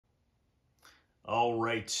All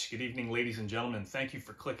right, good evening, ladies and gentlemen. Thank you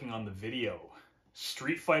for clicking on the video.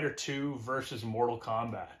 Street Fighter 2 versus Mortal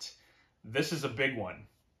Kombat. This is a big one,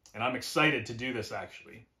 and I'm excited to do this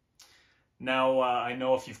actually. Now, I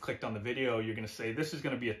know if you've clicked on the video, you're going to say this is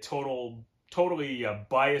going to be a totally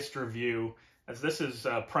biased review, as this is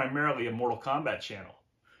primarily a Mortal Kombat channel.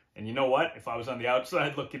 And you know what? If I was on the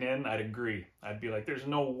outside looking in, I'd agree. I'd be like, there's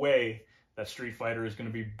no way that Street Fighter is going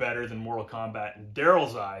to be better than Mortal Kombat in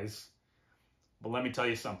Daryl's eyes. But let me tell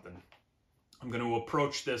you something. I'm going to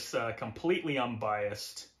approach this completely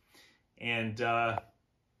unbiased, and the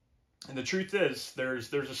truth is,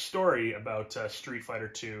 there's a story about Street Fighter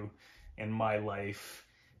 2 in my life,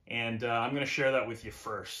 and I'm going to share that with you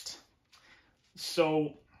first.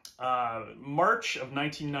 So, March of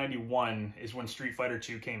 1991 is when Street Fighter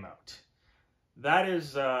 2 came out. That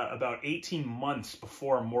is about 18 months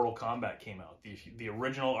before Mortal Kombat came out, the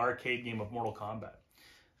original arcade game of Mortal Kombat.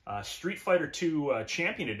 Street Fighter 2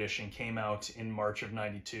 Champion Edition came out in March of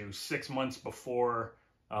 '92, 6 months before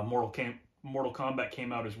Mortal Kombat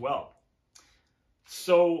came out as well.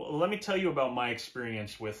 So let me tell you about my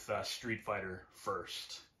experience with Street Fighter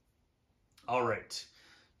first. All right,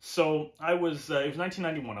 so it was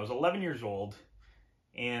 1991. I was 11 years old,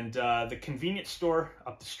 and the convenience store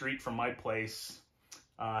up the street from my place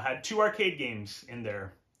had 2 arcade games in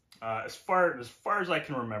there, as far as I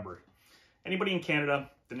can remember. Anybody in Canada,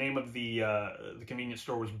 the name of the convenience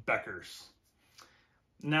store was Becker's.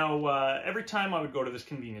 Now, every time I would go to this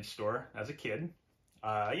convenience store as a kid,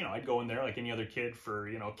 I'd go in there like any other kid for,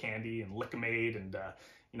 candy and Lick-O-Maid and,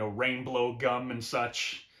 Rainbow gum and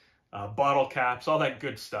such, bottle caps, all that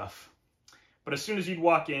good stuff. But as soon as you'd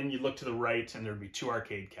walk in, you'd look to the right and there'd be 2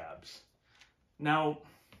 arcade cabs. Now,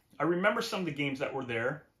 I remember some of the games that were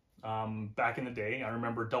there back in the day. I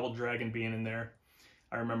remember Double Dragon being in there.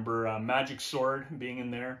 I remember Magic Sword being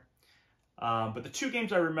in there. But the 2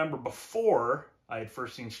 games I remember before I had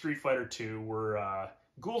first seen Street Fighter 2 were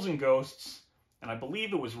Ghouls and Ghosts, and I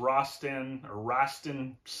believe it was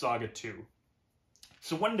Rastan Saga 2.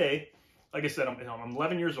 So one day, like I said, I'm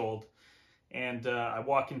 11 years old, and I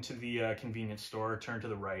walk into the convenience store, turn to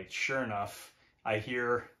the right. Sure enough, I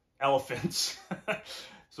hear elephants.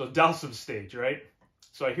 So Dalsim's stage, right?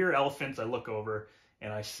 So I hear elephants, I look over,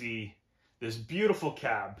 and I see this beautiful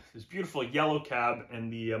cab, this beautiful yellow cab,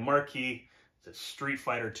 and the marquee says Street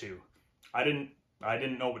Fighter 2. I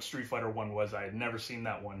didn't know what Street Fighter 1 was. I had never seen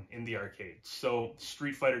that one in the arcade. So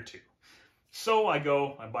Street Fighter 2. So I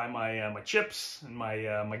buy my chips and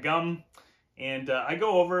my gum, and I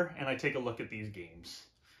go over and I take a look at these games.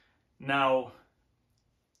 Now,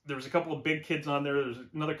 there was a couple of big kids on there. There's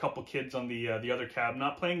another couple kids on the other cab,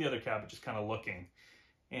 not playing the other cab, but just kind of looking.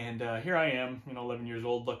 And here I am, 11 years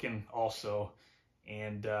old, looking also,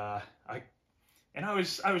 and I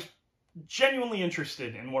was genuinely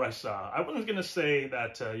interested in what I saw. I wasn't gonna say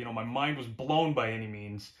that my mind was blown by any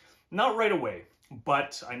means, not right away,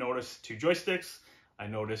 but I noticed 2 joysticks. I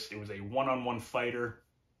noticed it was a one-on-one fighter,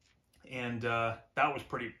 and that was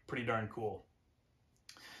pretty darn cool.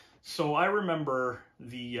 So I remember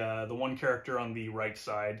the one character on the right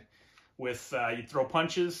side with you'd throw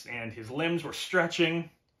punches and his limbs were stretching.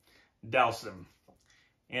 Dalsim.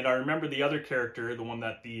 And I remember the other character, the one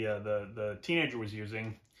that the teenager was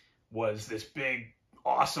using, was this big,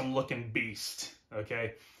 awesome looking beast.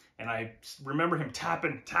 Okay, and I remember him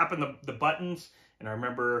tapping the buttons, and I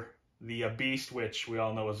remember the beast, which we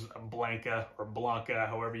all know is Blanca or Blanca,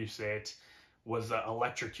 however you say it, was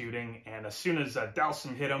electrocuting. And as soon as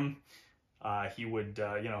Dalsim hit him, he would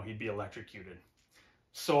he'd be electrocuted.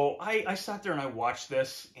 So I sat there and I watched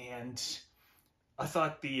this, and I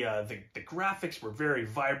thought the graphics were very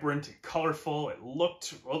vibrant and colorful. It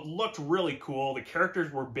looked really cool. The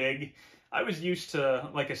characters were big. I was used to,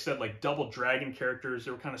 like I said, like Double Dragon characters.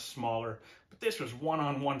 They were kind of smaller, but this was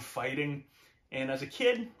one-on-one fighting. And as a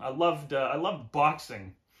kid, I loved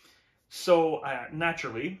boxing. So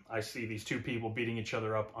naturally, I see these 2 people beating each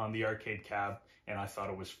other up on the arcade cab, and I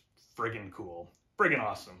thought it was friggin' cool, friggin'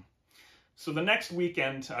 awesome. So the next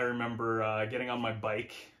weekend, I remember getting on my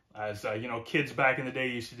bike, as kids back in the day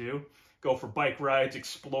used to do, go for bike rides,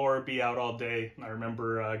 explore, be out all day. I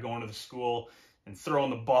remember going to the school and throwing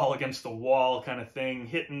the ball against the wall kind of thing,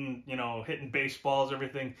 hitting baseballs,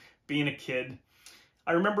 everything, being a kid.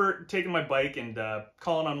 I remember taking my bike and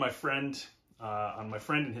calling on my friend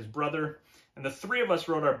and his brother, and the 3 of us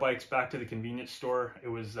rode our bikes back to the convenience store. It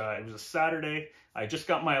was a Saturday. I just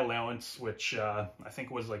got my allowance, which I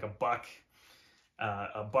think was like $1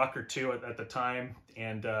 or $2 at the time,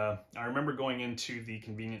 and I remember going into the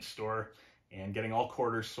convenience store and getting all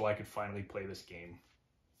quarters so I could finally play this game.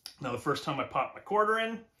 Now, the first time I popped my quarter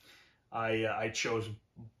in, I chose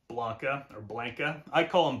Blanca, or Blanca. I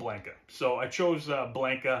call him Blanca. So I chose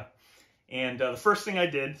Blanca, and the first thing I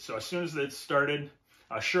did, so as soon as it started,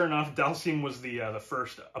 sure enough, Dhalsim was the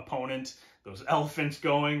first opponent. Those elephants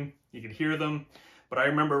going, you could hear them. But I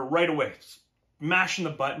remember right away mashing the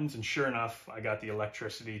buttons, and sure enough, I got the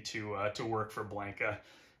electricity to work for Blanca.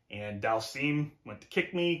 And Dhalsim went to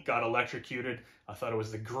kick me, got electrocuted. I thought it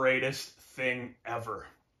was the greatest thing ever.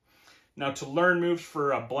 Now, to learn moves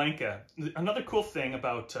for Blanca, another cool thing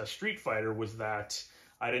about Street Fighter was that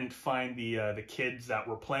I didn't find the kids that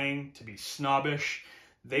were playing to be snobbish.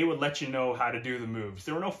 They would let you know how to do the moves.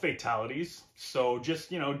 There were no fatalities, so just,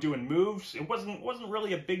 doing moves, it wasn't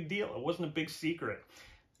really a big deal. It wasn't a big secret.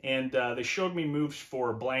 And they showed me moves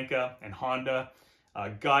for Blanca and Honda.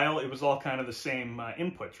 Guile, it was all kind of the same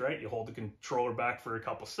inputs, right? You hold the controller back for a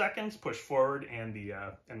couple seconds, push forward, and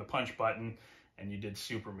the punch button, and you did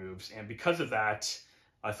super moves. And because of that,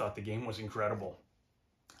 I thought the game was incredible.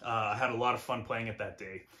 I had a lot of fun playing it that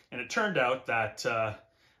day. And it turned out that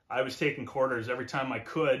I was taking quarters every time I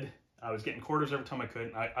could. I was getting quarters every time I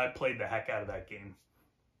could. I played the heck out of that game.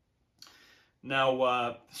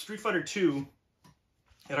 Now, Street Fighter 2,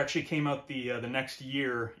 it actually came out the next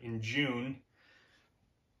year in June.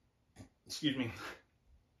 Excuse me.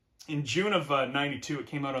 In June of 92, it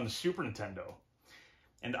came out on the Super Nintendo.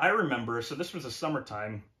 And I remember, so this was the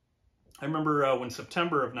summertime. I remember when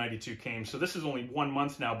September of 92 came, so this is only 1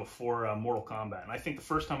 month now before Mortal Kombat. And I think the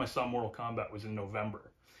first time I saw Mortal Kombat was in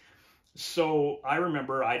November. So I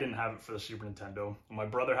remember I didn't have it for the Super Nintendo. My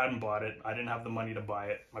brother hadn't bought it. I didn't have the money to buy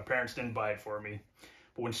it. My parents didn't buy it for me.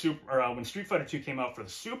 But when Street Fighter 2 came out for the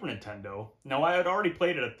Super Nintendo, now I had already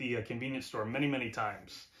played it at the convenience store many, many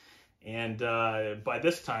times. And by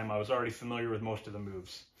this time, I was already familiar with most of the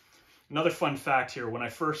moves. Another fun fact here, when I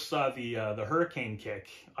first saw the Hurricane Kick,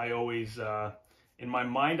 I always, in my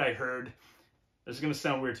mind, I heard, this is going to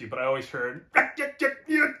sound weird to you, but I always heard,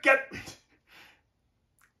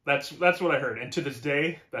 that's what I heard. And to this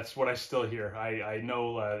day, that's what I still hear. I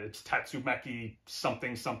know it's Tatsumaki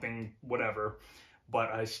something, something, whatever,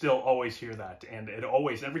 but I still always hear that. And it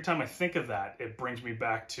always, every time I think of that, it brings me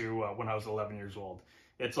back to when I was 11 years old.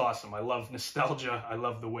 It's awesome. I love nostalgia. I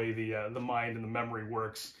love the way the mind and the memory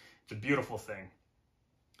works. It's a beautiful thing.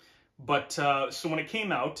 But so when it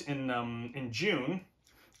came out in June,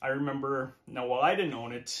 I remember. Now, while I didn't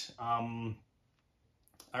own it, I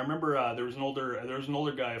remember there was an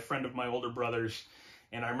older guy, a friend of my older brother's,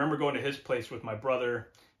 and I remember going to his place with my brother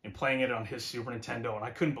and playing it on his Super Nintendo, and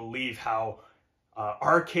I couldn't believe how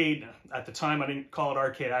arcade, at the time I didn't call it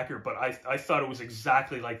arcade accurate, but I thought it was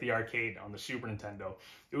exactly like the arcade on the Super Nintendo.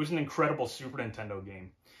 It was an incredible Super Nintendo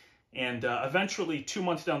game. And eventually, 2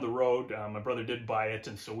 months down the road, my brother did buy it,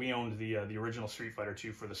 and so we owned the original Street Fighter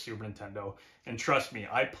 2 for the Super Nintendo. And trust me,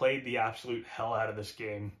 I played the absolute hell out of this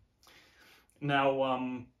game. Now,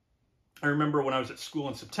 I remember when I was at school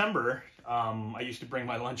in September, I used to bring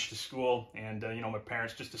my lunch to school, and my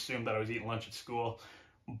parents just assumed that I was eating lunch at school.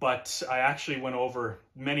 But I actually went over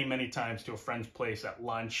many, many times to a friend's place at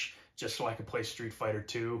lunch just so I could play Street Fighter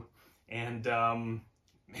 2. And man,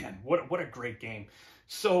 what a great game.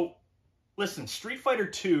 So, listen, Street Fighter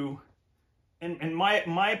 2, in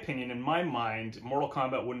my opinion, in my mind, Mortal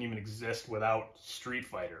Kombat wouldn't even exist without Street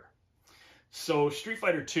Fighter. So Street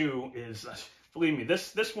Fighter 2 is, believe me,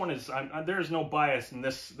 this one is, there is no bias in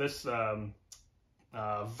this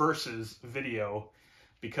versus video,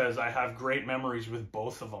 because I have great memories with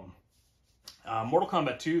both of them. Mortal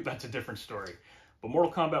Kombat 2, that's a different story. But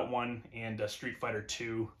Mortal Kombat 1 and Street Fighter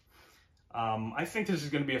 2, I think this is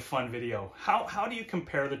going to be a fun video. How do you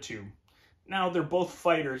compare the two? Now, they're both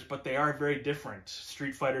fighters, but they are very different.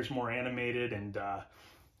 Street Fighter's more animated, and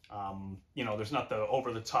there's not the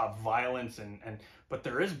over-the-top violence, but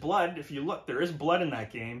there is blood. If you look, there is blood in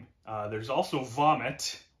that game. There's also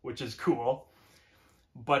vomit, which is cool.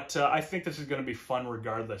 But I think this is going to be fun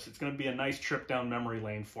regardless. It's going to be a nice trip down memory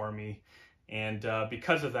lane for me. And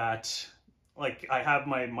because of that, like, I have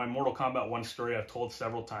my Mortal Kombat 1 story I've told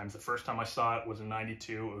several times. The first time I saw it was in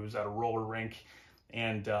 '92. It was at a roller rink.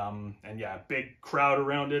 And yeah, big crowd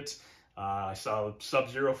around it. I saw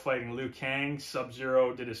Sub-Zero fighting Liu Kang.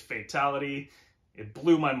 Sub-Zero did his fatality. It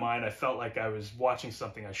blew my mind. I felt like I was watching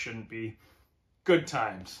something I shouldn't be. Good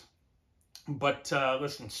times. But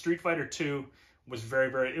listen, Street Fighter 2 was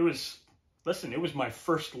it was my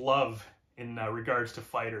first love in regards to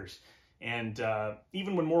fighters. And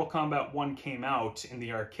even when Mortal Kombat 1 came out in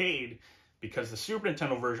the arcade, because the Super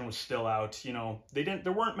Nintendo version was still out,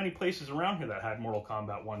 there weren't many places around here that had Mortal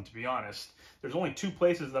Kombat 1, to be honest. There's only 2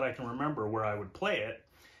 places that I can remember where I would play it,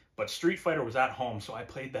 but Street Fighter was at home, so I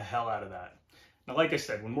played the hell out of that. Now, like I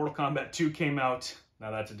said, when Mortal Kombat 2 came out,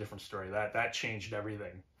 now that's a different story. That changed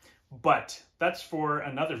everything. But that's for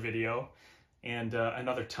another video and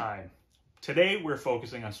another time. Today, we're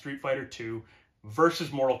focusing on Street Fighter 2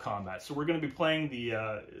 versus Mortal Kombat. So we're going to be playing the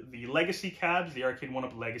Legacy cabs, the Arcade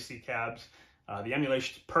 1-Up Legacy cabs. The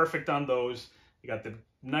emulation's perfect on those. You got the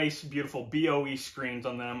nice, beautiful BOE screens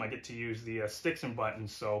on them. I get to use the sticks and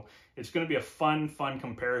buttons, so it's going to be a fun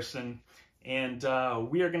comparison. And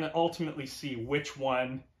we are going to ultimately see which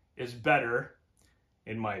one is better,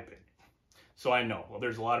 in my opinion. So I know, well,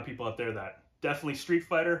 there's a lot of people out there that definitely Street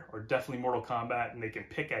Fighter or definitely Mortal Kombat, and they can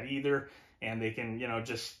pick at either, and they can, you know,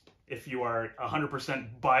 just, if you are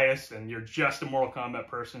 100% biased and you're just a Mortal Kombat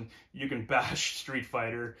person, you can bash Street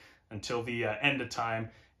Fighter until the end of time,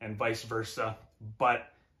 and vice versa.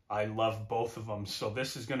 But I love both of them, so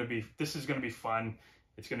this is gonna be fun.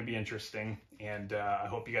 It's gonna be interesting, and I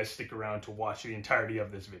hope you guys stick around to watch the entirety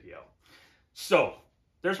of this video. So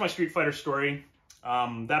there's my Street Fighter story.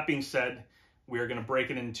 That being said, we are gonna break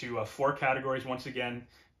it into 4 categories once again: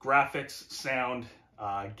 graphics, sound,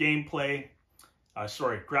 gameplay.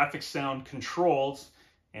 Graphics, sound, controls,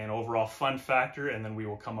 and overall fun factor, and then we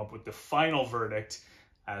will come up with the final verdict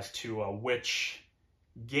as to which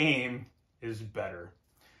game is better.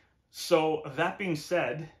 So that being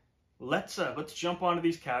said, let's jump onto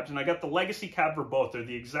these cabs, and I got the Legacy cab for both. They're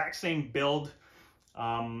the exact same build.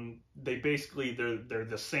 They're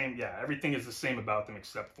the same. Yeah, everything is the same about them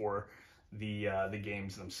except for the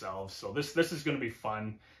games themselves. So this is going to be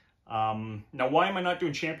fun. Now, why am I not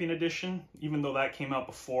doing Champion Edition, even though that came out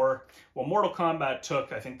before? Well, Mortal Kombat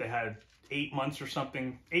took, I think they had 8 months or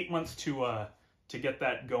something, 8 months to get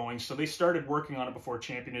that going. So they started working on it before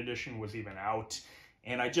Champion Edition was even out.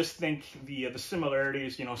 And I just think the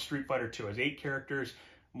similarities, you know, Street Fighter 2 has 8 characters,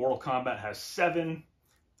 Mortal Kombat has 7,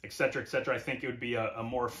 etc., etc. I think it would be a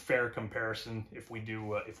more fair comparison if we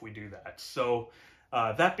do that. So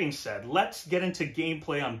that being said, let's get into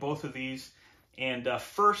gameplay on both of these. And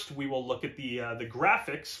first, we will look at the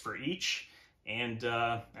graphics for each, and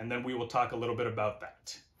then we will talk a little bit about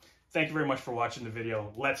that. Thank you very much for watching the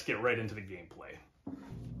video. Let's get right into the gameplay.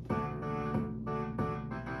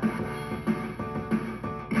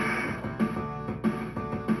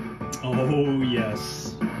 Oh,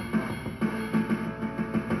 yes.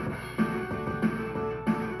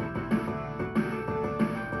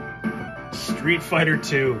 Street Fighter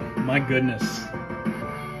 2, my goodness.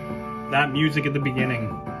 That music at the beginning.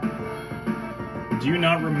 Do you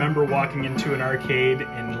not remember walking into an arcade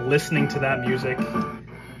and listening to that music?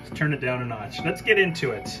 Let's turn it down a notch. Let's get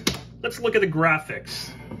into it. Let's look at the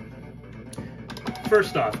graphics.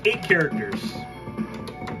 First off, 8 characters.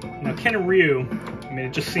 Now Ken and Ryu, I mean,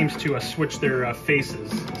 it just seems to switch their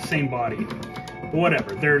faces, same body. But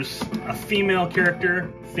whatever, there's a female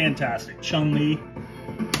character, fantastic, Chun-Li.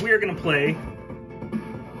 We are gonna play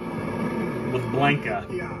with Blanka.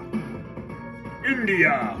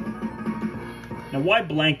 India. Now, why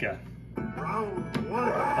Blanka?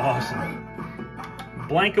 Awesome.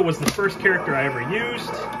 Blanka was the first character I ever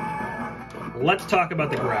used. Let's talk about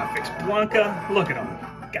the graphics. Blanka, look at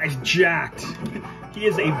him. Guy's jacked. He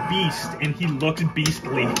is a beast, and he looks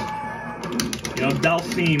beastly. You know,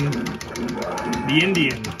 Dalsim, the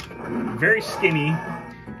Indian, very skinny,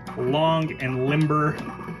 long and limber.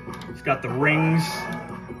 He's got the rings.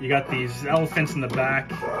 You got these elephants in the back.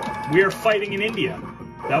 We are fighting in India.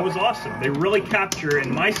 That was awesome. They really capture,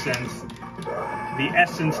 in my sense, the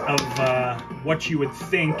essence of what you would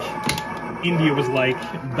think India was like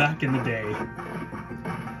back in the day.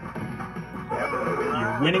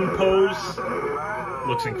 Your winning pose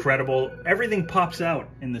looks incredible. Everything pops out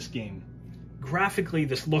in this game. Graphically,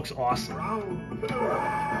 this looks awesome.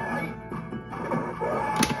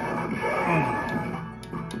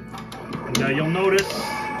 And you'll notice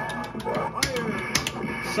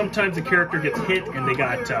sometimes the character gets hit and they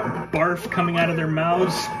got barf coming out of their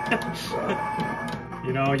mouths.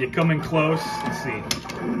 You know, you come in close. Let's see.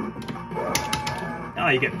 Oh,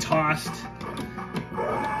 you get tossed.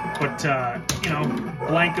 But, you know,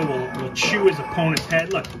 Blanka will chew his opponent's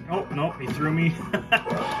head. Look. Oh, no, he threw me.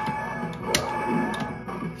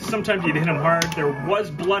 Sometimes you'd hit him hard. There was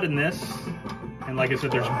blood in this. And like I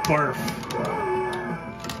said, there's barf.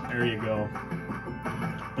 There you go.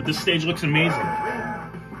 But this stage looks amazing.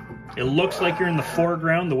 It looks like you're in the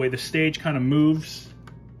foreground, the way the stage kind of moves.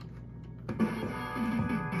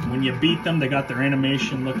 When you beat them, they got their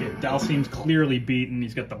animation. Look at Dalsim's clearly beaten.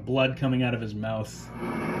 He's got the blood coming out of his mouth.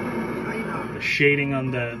 The shading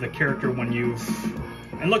on the character when you've...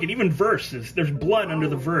 And look at even verses. There's blood under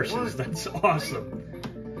the verses. That's awesome.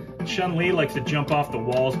 Chun-Li likes to jump off the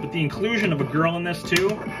walls, but the inclusion of a girl in this too,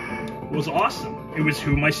 was awesome. It was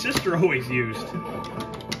who my sister always used.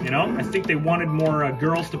 You know, I think they wanted more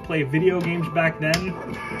girls to play video games back then.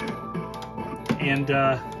 And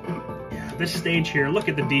yeah, this stage here, look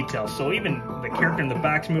at the details. So even the character in the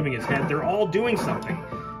back's moving his head. They're all doing something.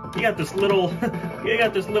 You got this little,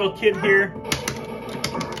 kid here.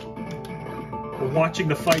 We're watching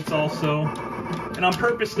the fights also. And I'm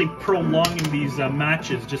purposely prolonging these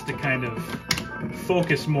matches just to kind of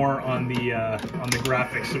focus more on the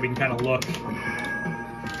graphics so we can kind of look.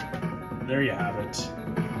 There you have it.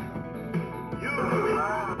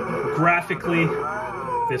 Graphically,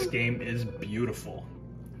 this game is beautiful.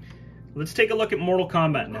 Let's take a look at Mortal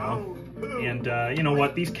Kombat now. And you know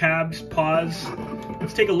what? These cabs, pause.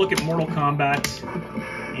 Let's take a look at Mortal Kombat.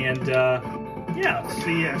 And yeah,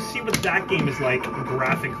 see what that game is like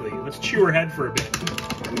graphically. Let's chew our head for a bit.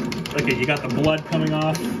 Okay, you got the blood coming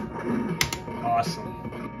off. Awesome.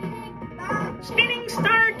 Spinning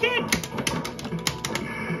star kick!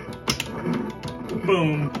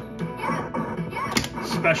 Boom.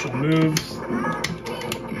 Special moves.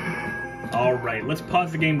 Alright, let's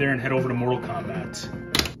pause the game there and head over to Mortal Kombat.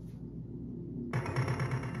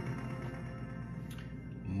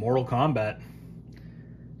 Mortal Kombat.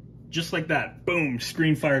 Just like that, boom,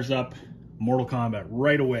 screen fires up, Mortal Kombat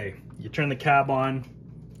right away. You turn the cab on,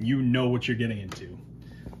 you know what you're getting into.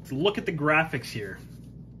 So look at the graphics here.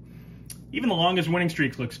 Even the longest winning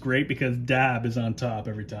streak looks great because Dab is on top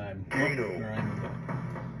every time.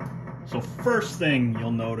 So first thing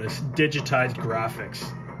you'll notice, digitized graphics.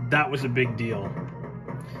 That was a big deal.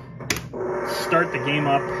 Start the game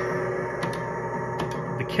up.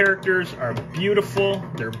 The characters are beautiful,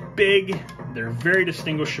 they're big, they're very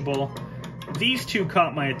distinguishable. These two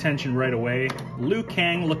caught my attention right away. Liu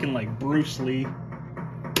Kang looking like Bruce Lee.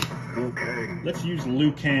 Liu Kang. Let's use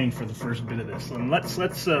Liu Kang for the first bit of this, and let's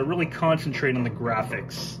really concentrate on the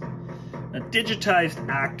graphics. Now, digitized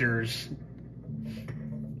actors,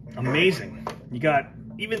 amazing. You got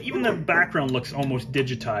even the background looks almost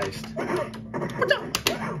digitized. What's up?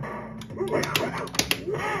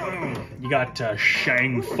 You got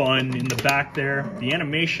Shang Fun in the back there. The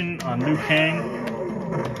animation on Liu Kang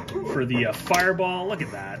for the fireball. Look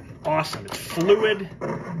at that. Awesome. It's fluid.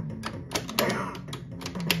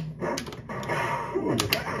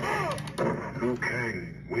 Liu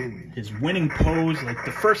Kang wins. His winning pose, like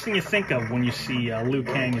the first thing you think of when you see Liu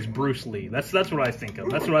Kang is Bruce Lee. That's what I think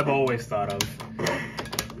of. That's what I've always thought of.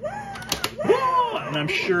 Whoa! And I'm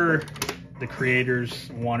sure the creators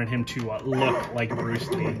wanted him to look like Bruce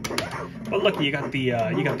Lee. But look, you got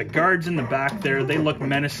the guards in the back there. They look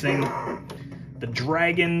menacing. The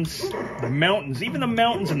dragons, the mountains, even the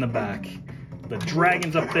mountains in the back. The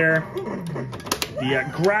dragons up there. The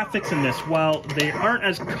graphics in this, while they aren't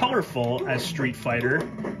as colorful as Street Fighter,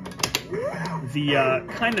 the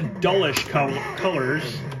kind of dullish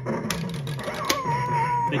colors,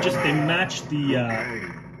 they match the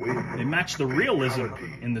realism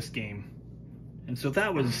in this game. And so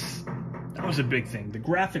that was a big thing. The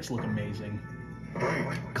graphics look amazing.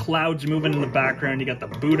 Clouds moving in the background. You got the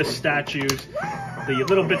Buddha statues. The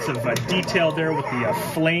little bits of detail there with the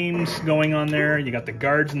flames going on there. You got the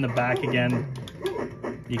guards in the back again.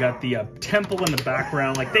 You got the temple in the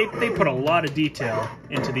background. Like they put a lot of detail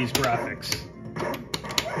into these graphics.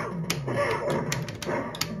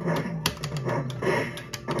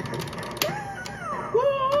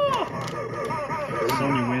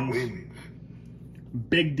 Sony wins.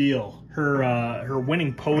 Big deal. Her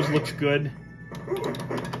winning pose looks good.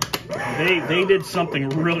 They did something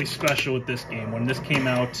really special with this game when this came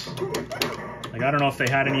out. Like, I don't know if they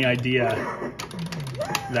had any idea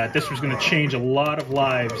that this was going to change a lot of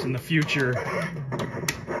lives in the future.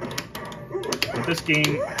 But this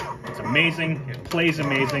game, it's amazing. It plays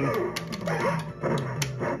amazing.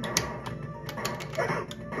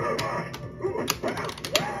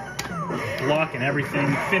 Block and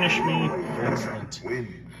everything. Finish me. Excellent.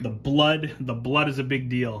 The blood is a big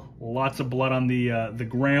deal. Lots of blood on the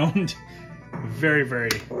ground. Very, very,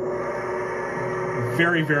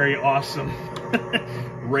 very, very awesome.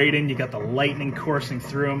 Raiden, you got the lightning coursing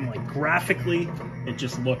through him. Like graphically, it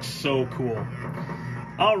just looks so cool.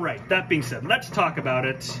 All right, that being said, let's talk about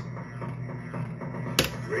it.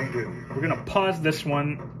 Raiden. We're gonna pause this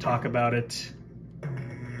one, talk about it.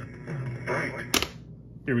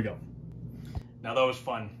 Here we go. Now that was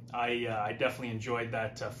fun. I definitely enjoyed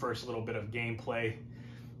that first little bit of gameplay.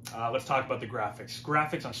 Let's talk about the graphics.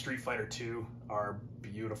 Graphics on Street Fighter 2 are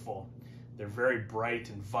beautiful. They're very bright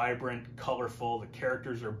and vibrant, colorful. The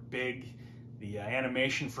characters are big. The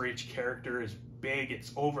animation for each character is big.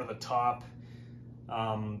 It's over the top.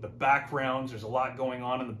 The backgrounds, there's a lot going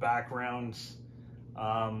on in the backgrounds.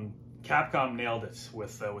 Capcom nailed it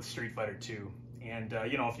with Street Fighter 2. And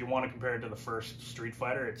you know, if you want to compare it to the first Street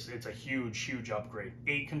Fighter, it's a huge upgrade.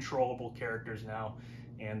 8 controllable characters now,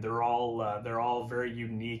 and they're all very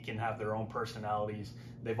unique and have their own personalities.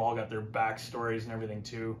 They've all got their backstories and everything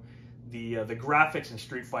too. The graphics in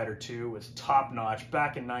Street Fighter 2 was top notch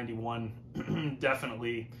back in '91.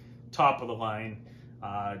 Definitely top of the line.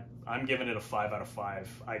 I'm giving it a 5 out of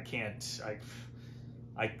 5.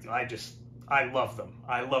 I love them.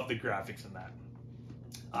 I love the graphics in that.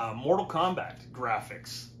 Mortal Kombat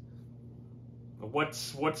graphics.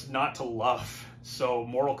 What's not to love? So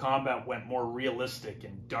Mortal Kombat went more realistic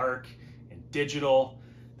and dark and digital.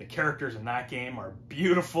 The characters in that game are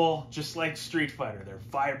beautiful, just like Street Fighter. They're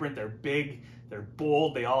vibrant, they're big, they're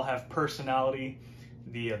bold, they all have personality.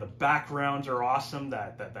 The backgrounds are awesome.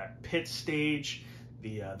 That pit stage,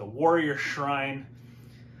 the warrior shrine.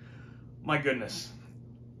 My goodness.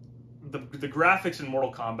 The graphics in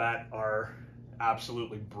Mortal Kombat are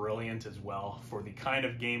absolutely brilliant as well for the kind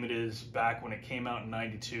of game it is back when it came out in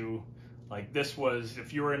 '92. Like, this was,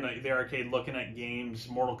 if you were in the arcade looking at games,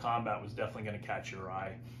 Mortal Kombat was definitely going to catch your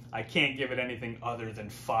eye. I can't give it anything other than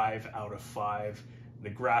 5 out of 5. The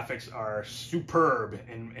graphics are superb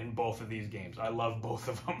in both of these games. I love both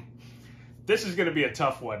of them. This is going to be a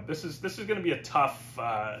tough one. This is going to be a tough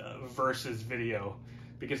versus video,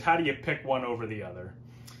 because how do you pick one over the other?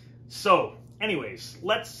 So, anyways,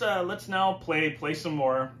 let's now play some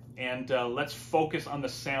more, and let's focus on the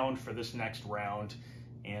sound for this next round,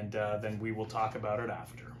 and then we will talk about it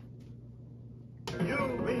after.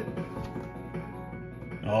 You win.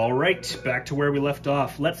 All right, back to where we left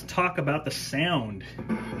off. Let's talk about the sound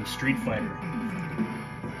in Street Fighter.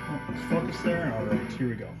 Oh, let's focus there. All right, here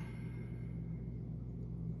we go.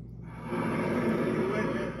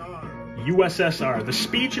 USSR. The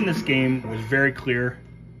speech in this game was very clear.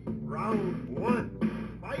 Round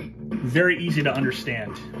 1. Fight. Very easy to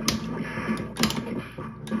understand.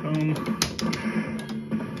 Boom.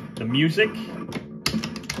 The music.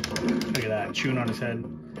 Look at that, chewing on his head.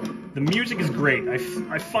 The music is great. I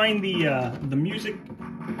find the music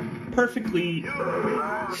perfectly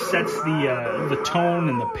sets the tone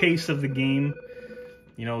and the pace of the game.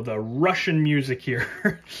 You know, the Russian music here.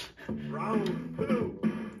 Round 2.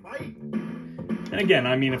 Fight. And again,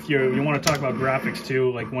 I mean, if you want to talk about graphics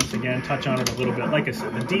too, like, once again, touch on it a little bit. Like I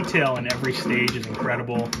said, the detail in every stage is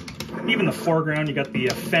incredible. Even the foreground, you got the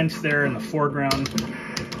fence there in the foreground.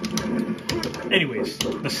 Anyways,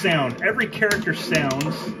 the sound. Every character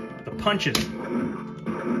sounds. The punches.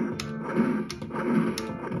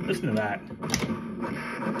 Listen to that.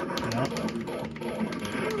 You know?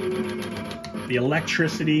 The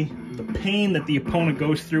electricity, the pain that the opponent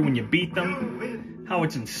goes through when you beat them, how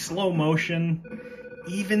it's in slow motion.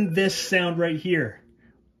 Even this sound right here.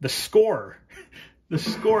 The score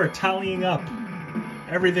tallying up.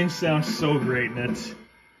 Everything sounds so great, and it's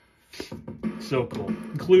so cool.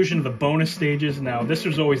 Inclusion of the bonus stages. Now, this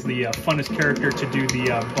was always the funnest character to do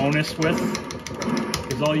the bonus with,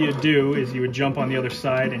 because all you'd do is you would jump on the other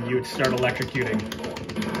side and you would start electrocuting.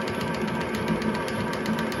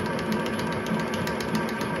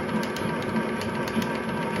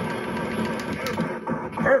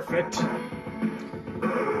 Perfect.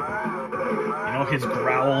 You know, his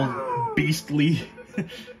growl, beastly.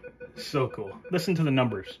 So cool. Listen to the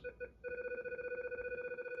numbers.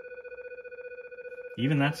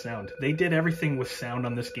 Even that sound. They did everything with sound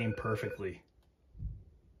on this game perfectly.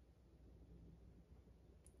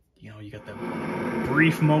 You know, you got that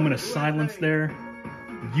brief moment of silence there.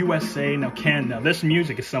 USA. Now this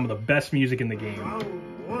music is some of the best music in the game.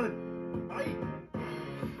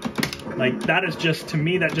 Like, that is just, to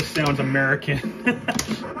me, that just sounds American.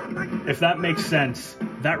 If that makes sense.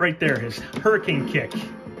 That right there is Hurricane Kick.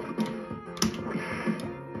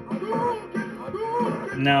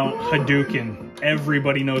 Now, Hadouken.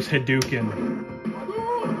 Everybody knows Hadouken.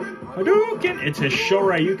 Hadouken! It's his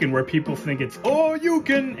Shoryuken, where people think it's, oh, you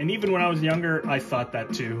can! And even when I was younger, I thought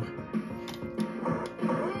that too.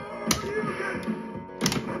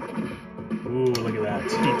 Ooh, look at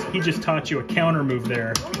that. He just taught you a counter move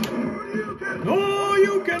there. Oh,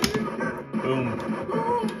 you can! Boom.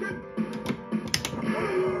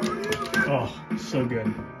 Oh, so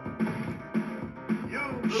good.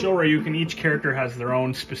 Shoryuken, each character has their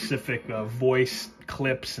own specific voice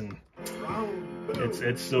clips, and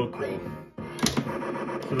it's so cool.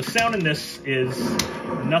 So the sound in this is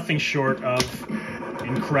nothing short of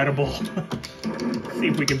incredible. Let's see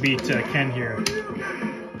if we can beat Ken here.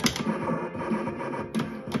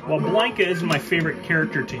 While Blanka isn't my favorite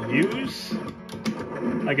character to use,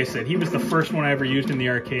 like I said, he was the first one I ever used in the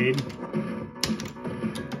arcade.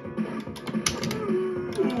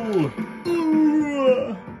 Ooh.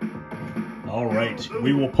 right,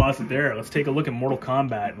 we will pause it there. Let's take a look at Mortal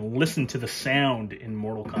Kombat and listen to the sound in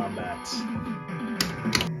Mortal Kombat.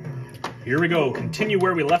 Here we go, continue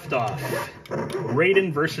where we left off.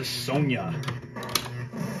 Raiden versus Sonya.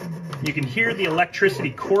 You can hear the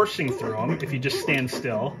electricity coursing through them if you just stand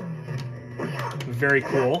still. Very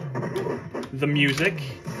cool. The music,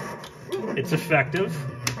 it's effective.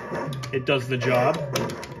 It does the job.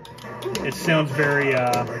 It sounds very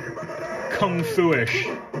kung fu-ish.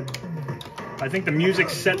 I think the music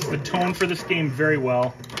sets the tone for this game very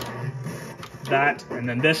well. That, and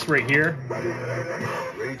then this right here.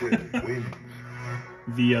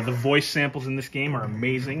 The voice samples in this game are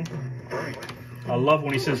amazing. I love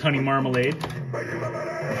when he says honey marmalade.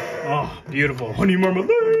 Oh, beautiful. Honey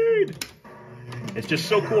marmalade! It's just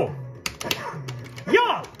so cool.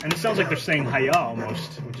 Yeah! And it sounds like they're saying hiya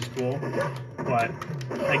almost, which is cool. But,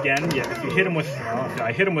 again, yeah, if you hit him with, if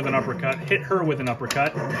I hit him with an uppercut, hit her with an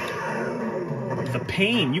uppercut, the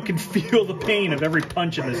pain, you can feel the pain of every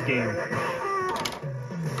punch in this game.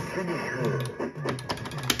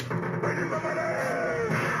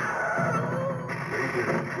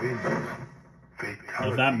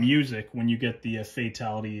 Well, that music, when you get the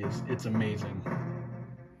fatality, it's amazing.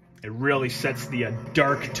 It really sets the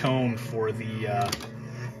dark tone for the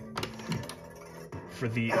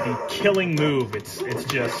killing move. It's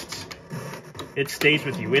just, it stays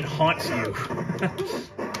with you. It haunts you.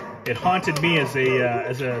 It haunted me as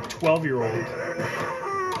a 12-year-old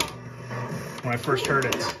when I first heard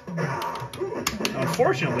it.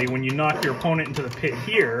 Unfortunately, when you knock your opponent into the pit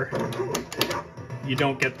here, you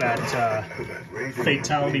don't get that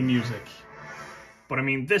fatality music. But I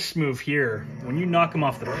mean, this move here, when you knock him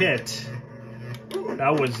off the pit,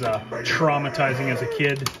 that was traumatizing as a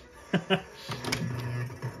kid.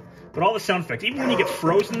 But all the sound effects, even when you get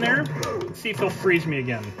frozen there, let's see if he'll freeze me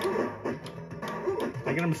again.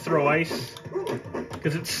 I get him to throw ice,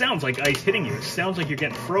 because it sounds like ice hitting you. It sounds like you're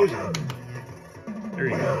getting frozen. There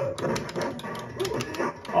you go.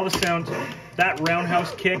 All the sounds, that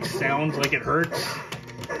roundhouse kick sounds like it hurts.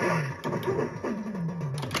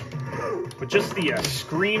 But just the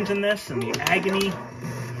screams in this and the agony.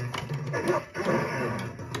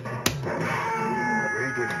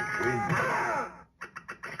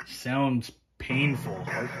 Sounds painful.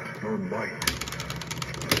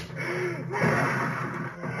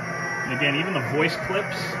 And again, even the voice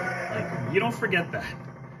clips, like, you don't forget that.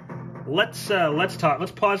 Let's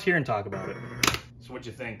pause here and talk about it. So what'd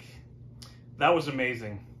you think? That was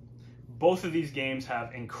amazing. Both of these games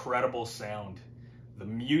have incredible sound. The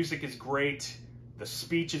music is great, the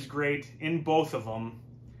speech is great in both of them,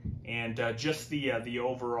 and just the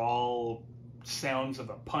overall sounds of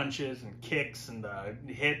the punches and kicks and the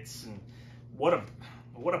hits, and what a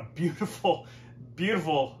beautiful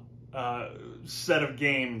set of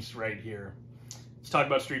games right here. Let's talk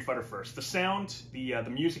about Street Fighter first. The sound, the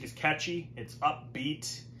music is catchy, it's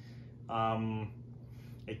upbeat.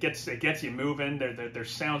 It gets you moving.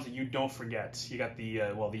 There's sounds that you don't forget. You got the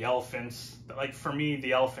elephants. Like for me,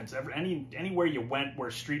 the elephants. Anywhere you went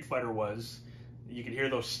where Street Fighter was, you could hear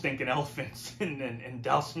those stinking elephants in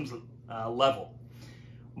Dalsim's level.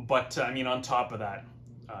 But I mean, on top of that,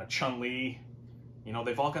 Chun-Li, you know,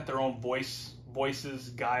 they've all got their own voices.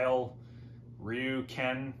 Guile, Ryu,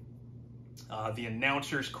 Ken. The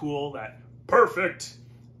announcer's cool. That perfect.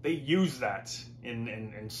 They use that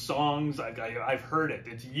in songs. I've heard it.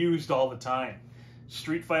 It's used all the time.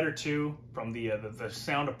 Street Fighter 2, from the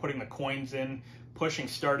sound of putting the coins in, pushing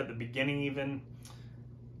start at the beginning even.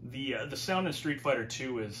 The sound in Street Fighter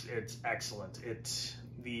 2 it's excellent. It's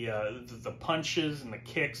the punches and the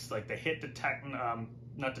kicks, like the hit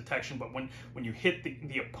not detection, but when you hit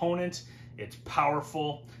the opponent, it's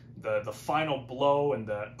powerful. The final blow and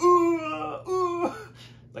the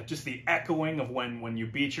like just the echoing of when you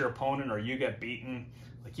beat your opponent or you get beaten,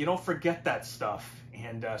 like you don't forget that stuff.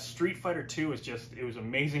 And Street Fighter 2 it was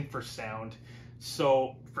amazing for sound.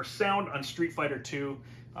 So for sound on Street Fighter 2,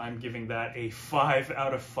 I'm giving that a 5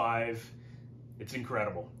 out of 5. It's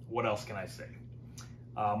incredible. What else can I say?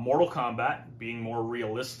 Mortal Kombat, being more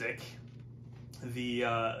realistic,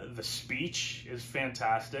 the speech is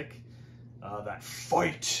fantastic. That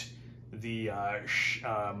fight, the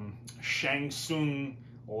Shang Tsung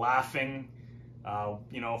laughing,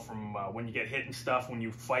 you know, from when you get hit and stuff, when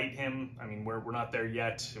you fight him. I mean, we're not there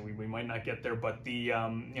yet. We might not get there, but the you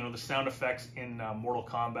know, the sound effects in Mortal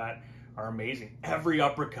Kombat are amazing. Every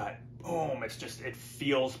uppercut, boom! It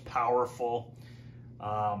feels powerful.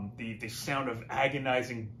 The sound of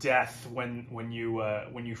agonizing death when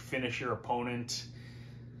you finish your opponent.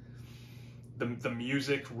 The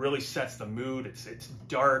music really sets the mood. It's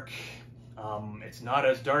dark. It's not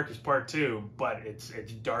as dark as part 2, but it's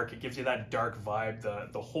dark. It gives you that dark vibe.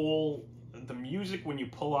 The music when you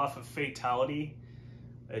pull off a fatality,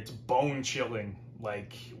 it's bone chilling.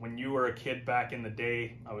 Like when you were a kid back in the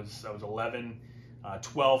day, I was 11,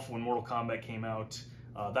 12 when Mortal Kombat came out.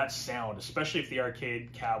 That sound, especially if the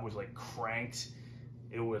arcade cab was like cranked,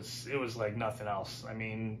 it was like nothing else. I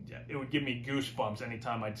mean, it would give me goosebumps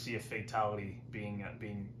anytime I'd see a fatality being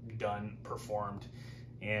performed.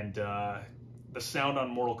 And the sound on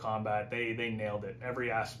Mortal Kombat, they nailed it.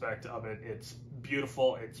 Every aspect of it, it's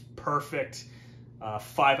beautiful, it's perfect.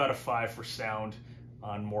 5 out of 5 for sound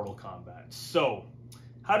on Mortal Kombat. So,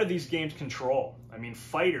 how do these games control? I mean,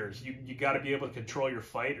 fighters, you got to be able to control your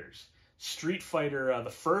fighters. Street Fighter,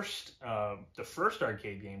 the first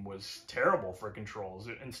arcade game was terrible for controls.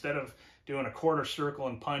 Instead of doing a quarter circle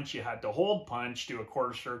and punch, you had to hold punch, do a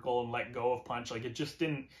quarter circle and let go of punch. Like it just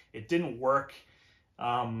didn't work. A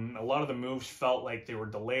lot of the moves felt like they were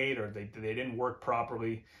delayed or they didn't work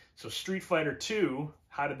properly. So Street Fighter 2,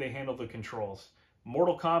 how did they handle the controls?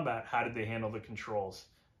 Mortal Kombat, how did they handle the controls?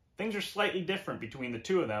 Things are slightly different between the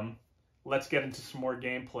two of them. Let's get into some more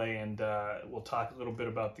gameplay, and we'll talk a little bit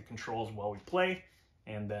about the controls while we play,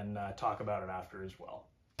 and then talk about it after as well.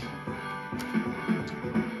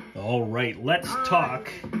 All right, let's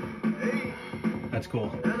talk. That's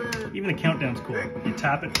cool. Even the countdown's cool. You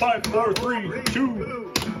tap it, 5, 4, 3, 2.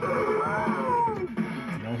 You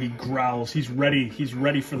know, he growls. He's ready. He's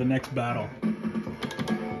ready for the next battle.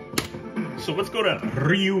 So let's go to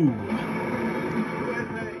Ryu.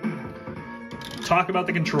 Talk about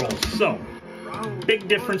the controls. So, big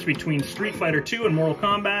difference between Street Fighter 2 and Mortal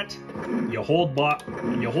Kombat. You hold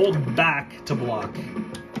back to block.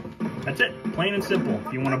 That's it, plain and simple.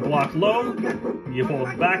 If you want to block low, you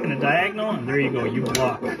hold back in a diagonal, and there you go, you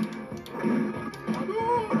block.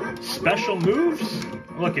 Special moves,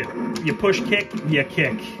 look it. You push kick, you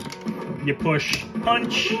kick. You push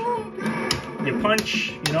punch, you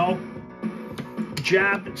punch, you know.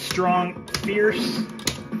 Jab, strong, fierce.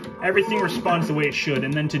 Everything responds the way it should.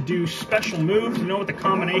 And then to do special moves, you know, with the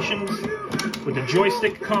combinations, with the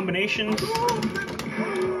joystick combinations,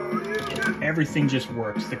 everything just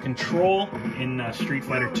works. The control in Street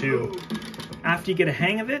Fighter 2, after you get a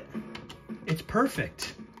hang of it, it's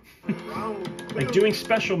perfect. Like doing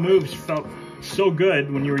special moves felt so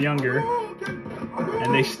good when you were younger,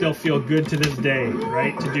 and they still feel good to this day,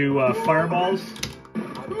 right? To do fireballs,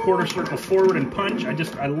 quarter circle forward and punch,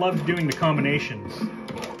 I love doing the combinations.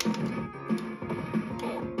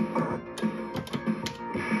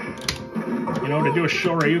 You know, to do a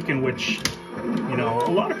Shoryuken, which, you know,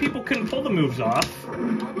 a lot of people couldn't pull the moves off.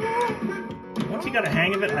 Once you got a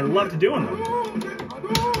hang of it, I loved doing them.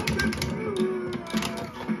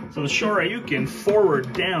 So the Shoryuken,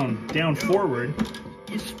 forward, down, down, forward,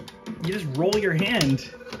 you just roll your hand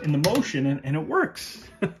in the motion and it works.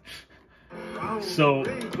 So,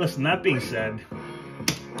 listen, that being said,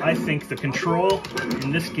 I think the control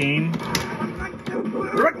in this game...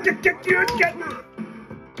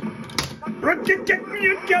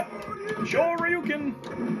 Shoryuken!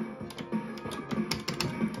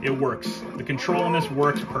 It works. The control in this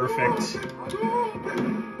works perfect.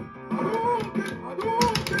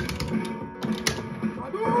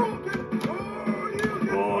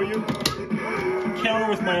 Oh, you counter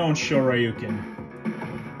with my own Shoryuken.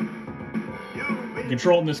 The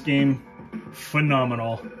control in this game,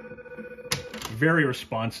 phenomenal. Very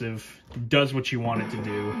responsive. Does what you want it to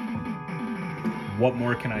do. What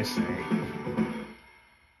more can I say?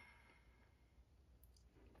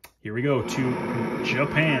 Here we go to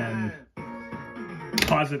Japan.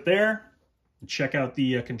 Pause it there and check out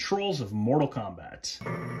the controls of Mortal Kombat.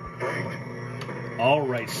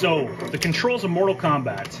 Alright, so the controls of Mortal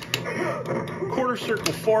Kombat. Quarter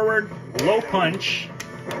circle forward, low punch.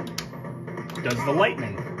 Does the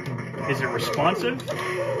lightning. Is it responsive?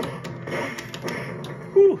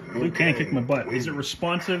 Whew, Liu Kang kicked my butt. Is it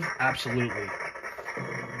responsive? Absolutely.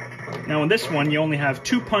 Now in this one, you only have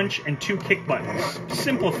 2 punch and 2 kick buttons.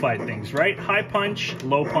 Simplified things, right? High punch,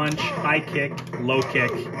 high kick, low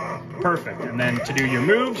kick. Perfect. And then to do your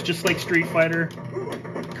moves, just like Street Fighter,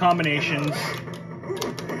 combinations.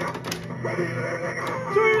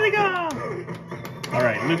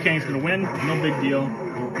 Alright, Liu Kang's gonna win. No big deal.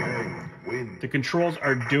 The controls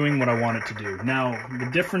are doing what I want it to do. Now, the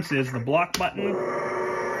difference is the block button,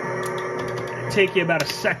 it'll take you about a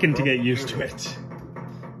second to get used to it.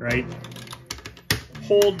 Right?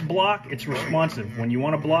 Hold, block, it's responsive. When you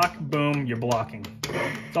want to block, boom, you're blocking.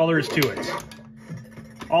 That's all there is to it.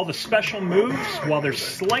 All the special moves, while they're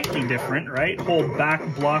slightly different, right? Hold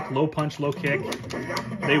back, block, low punch, low kick,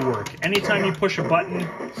 they work. Anytime you push a button,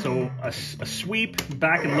 so a sweep,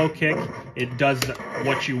 back and low kick, it does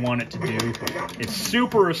what you want it to do. It's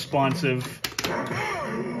super responsive.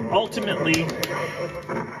 Ultimately,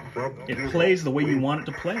 it plays the way you want it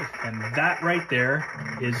to play. And that right there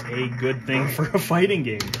is a good thing for a fighting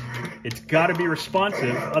game. It's got to be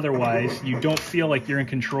responsive, otherwise you don't feel like you're in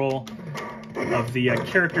control of the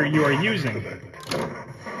character you are using.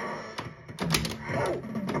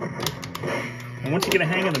 And once you get a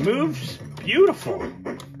hang of the moves, beautiful.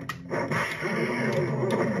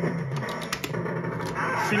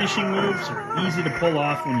 Finishing moves are easy to pull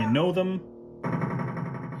off when you know them.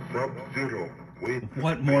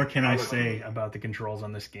 What more can I say about the controls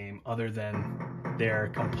on this game other than they're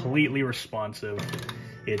completely responsive?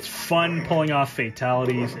 It's fun pulling off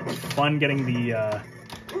fatalities. It's fun getting the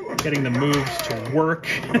moves to work.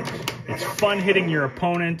 It's fun hitting your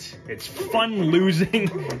opponent. It's fun losing.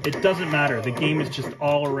 It doesn't matter. The game is just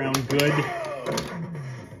all around good.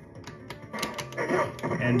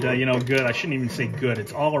 And, you know, good. I shouldn't even say good.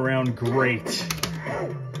 It's all around great.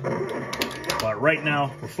 But right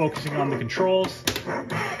now, we're focusing on the controls.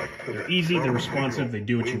 They're easy, they're responsive, they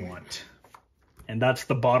do what you want. And that's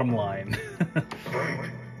the bottom line.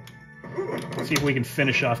 Let's see if we can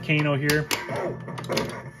finish off Kano here.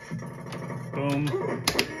 Boom.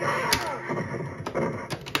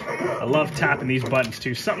 I love tapping these buttons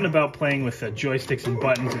too. Something about playing with joysticks and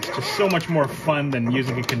buttons, it's just so much more fun than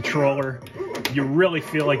using a controller. You really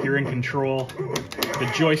feel like you're in control.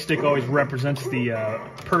 The joystick always represents the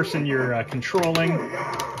person you're controlling.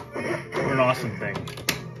 What an awesome thing.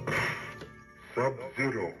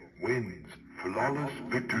 Sub-Zero wins. Flawless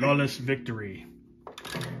victory. Flawless victory.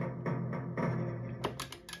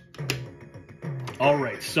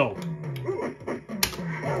 Alright, so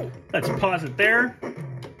let's pause it there,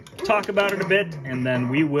 talk about it a bit, and then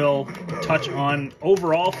we will touch on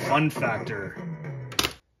overall fun factor.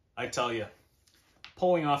 I tell you,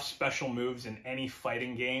 pulling off special moves in any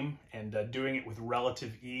fighting game and doing it with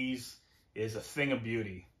relative ease is a thing of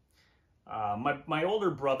beauty. My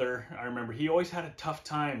older brother, I remember, he always had a tough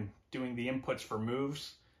time doing the inputs for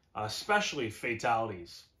moves, especially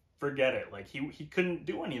fatalities. Forget it. Like he couldn't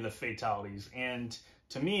do any of the fatalities, and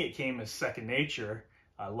to me it came as second nature.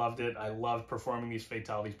 I loved it. I loved performing these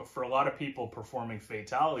fatalities, but for a lot of people, performing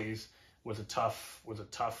fatalities was a tough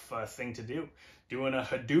thing to do. Doing a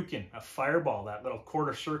Hadouken, a fireball, that little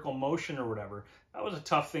quarter circle motion or whatever, that was a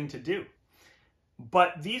tough thing to do.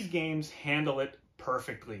 But these games handle it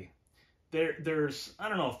perfectly. There's, I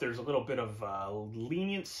don't know if there's a little bit of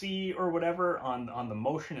leniency or whatever on the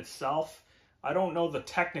motion itself. I don't know the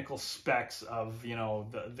technical specs of, you know,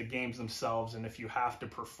 the games themselves, and if you have to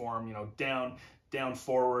perform, you know, down,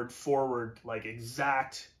 forward, like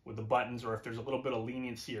exact with the buttons, or if there's a little bit of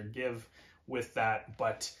leniency or give with that.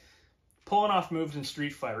 But pulling off moves in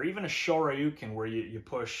Street Fighter, even a Shoryuken where you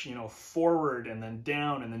push, you know, forward and then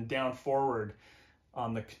down forward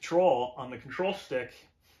on the control stick,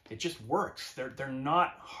 it just works. They're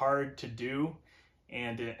not hard to do.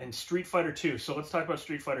 And Street Fighter 2, so let's talk about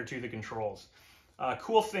Street Fighter 2, the controls.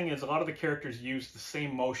 Cool thing is a lot of the characters use the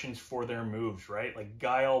same motions for their moves, right? Like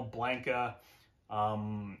Guile, Blanka,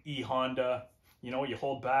 E Honda, you know, you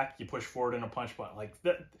hold back, you push forward in a punch button. Like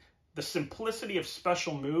the simplicity of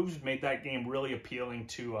special moves made that game really appealing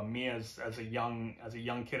to me as a young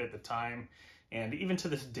kid at the time, and even to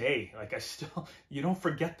this day. Like you don't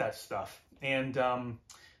forget that stuff. And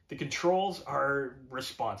the controls are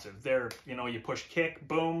responsive. They're, you know, you push kick,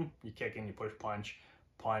 boom, you kick and you push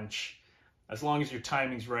punch. As long as your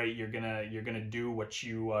timing's right, you're gonna do what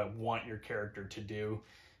you want your character to do.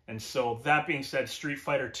 And so that being said, Street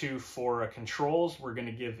Fighter 2 for controls, we're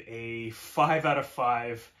gonna give a 5 out of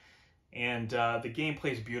 5. And the game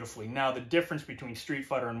plays beautifully. Now, the difference between Street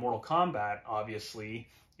Fighter and Mortal Kombat, obviously,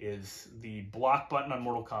 is the block button on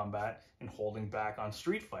Mortal Kombat and holding back on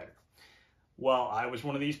Street Fighter. Well, I was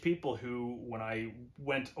one of these people who, when I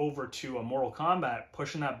went over to a Mortal Kombat,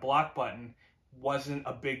 pushing that block button wasn't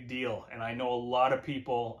a big deal. And I know a lot of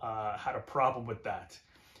people had a problem with that,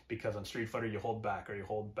 because on Street Fighter you hold back, or you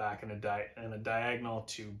hold back in a diagonal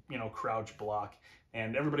to, you know, crouch block.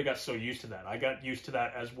 And everybody got so used to that. I got used to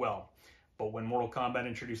that as well. But when Mortal Kombat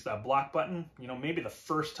introduced that block button, you know, maybe the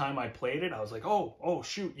first time I played it, I was like, oh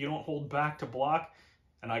shoot, you don't hold back to block.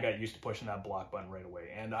 And I got used to pushing that block button right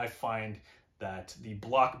away. And I find that the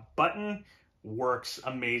block button works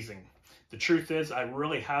amazing. The truth is, I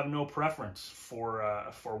really have no preference for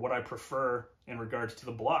what I prefer in regards to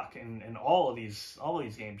the block in all of these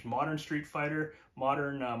games. Modern Street Fighter,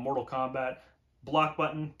 modern Mortal Kombat, block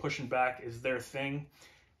button, pushing back is their thing,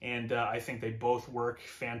 and I think they both work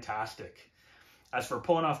fantastic. As for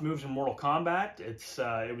pulling off moves in Mortal Kombat,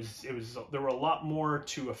 there were a lot more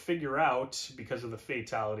to figure out because of the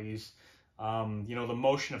fatalities. You know, the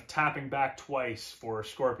motion of tapping back twice for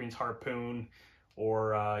Scorpion's harpoon,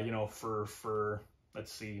 or you know, for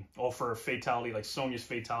let's see, for a fatality like Sonya's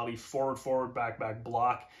fatality, forward, back,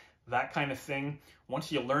 block, that kind of thing.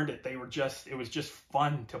 Once you learned it, it was just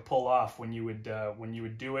fun to pull off when you would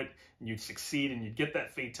do it, and you'd succeed and you'd get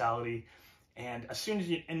that fatality. And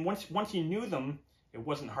once you knew them, it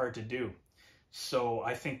wasn't hard to do. So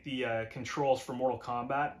I think the controls for Mortal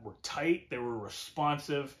Kombat were tight, they were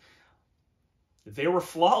responsive, they were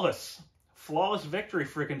flawless. Flawless victory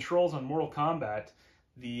for controls on Mortal Kombat.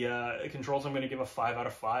 The controls, I'm going to give a 5 out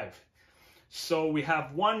of 5. So we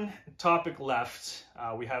have one topic left.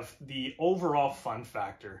 We have the overall fun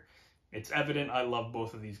factor. It's evident I love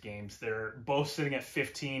both of these games. They're both sitting at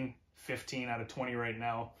 15 out of 20 right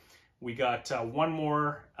now. We got one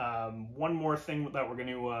more thing that we're going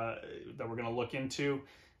to look into,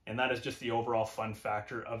 and that is just the overall fun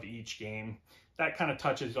factor of each game. That kind of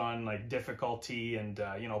touches on like difficulty and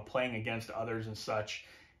you know, playing against others and such.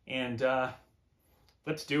 And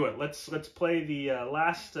let's do it. Let's play the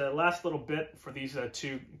last little bit for these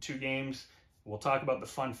two games. We'll talk about the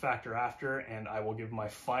fun factor after, and I will give my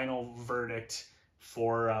final verdict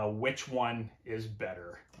for which one is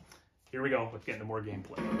better. Here we go. Let's get into more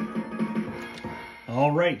gameplay.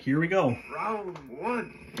 All right, here we go. Round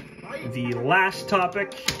 1. Fight. The last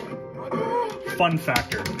topic, fun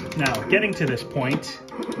factor. Now, getting to this point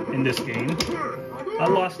in this game, I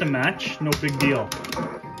lost a match, no big deal.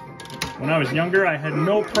 When I was younger, I had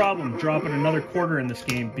no problem dropping another quarter in this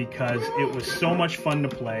game because it was so much fun to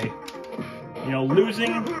play. You know,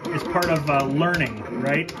 losing is part of learning,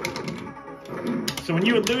 right? So when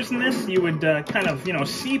you would lose in this, you would kind of, you know,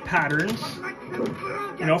 see patterns,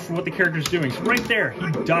 you know, for what the character's doing. So right there,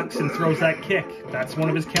 he ducks and throws that kick. That's one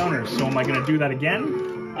of his counters. So am I going to do that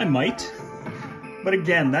again? I might. But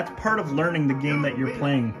again, that's part of learning the game that you're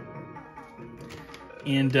playing.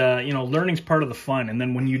 And, you know, learning's part of the fun. And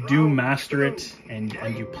then when you do master it and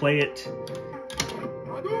you play it,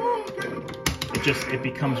 it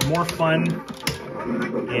becomes more fun.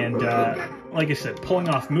 And, like I said, pulling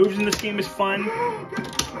off moves in this game is fun.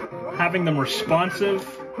 Having them responsive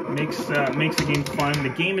makes the game fun. The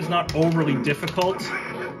game is not overly difficult.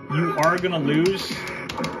 You are going to lose.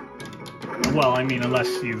 Well, I mean,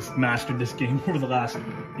 unless you've mastered this game over the last,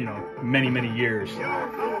 you know, many years.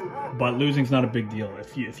 But losing's not a big deal.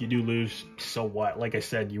 If you do lose, so what? Like I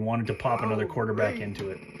said, you wanted to pop another quarterback into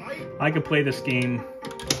it. I could play this game,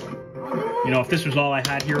 you know, if this was all I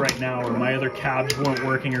had here right now, or my other cabs weren't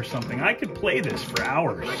working or something, I could play this for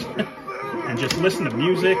hours and just listen to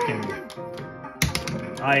music, and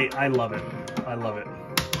I love it. I love it.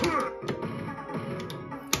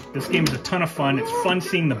 This game is a ton of fun. It's fun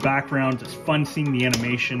seeing the backgrounds. It's fun seeing the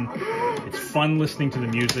animation. It's fun listening to the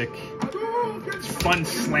music. It's fun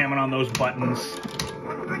slamming on those buttons.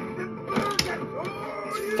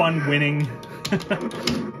 It's fun winning.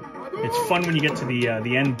 It's fun when you get to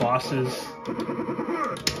the end bosses.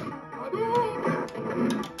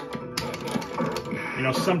 You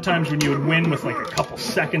know, sometimes when you would win with like a couple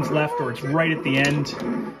seconds left, or it's right at the end,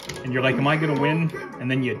 and you're like, am I going to win?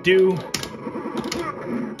 And then you do.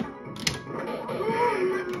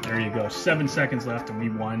 There you go. 7 seconds left and we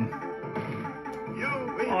won.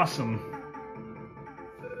 Awesome.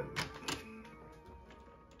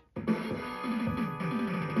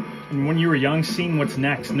 And when you were young, seeing what's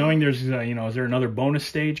next, knowing there's, you know, is there another bonus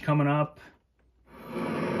stage coming up?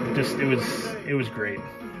 It was great.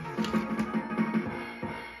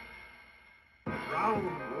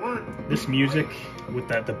 This music with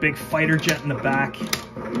the big fighter jet in the back,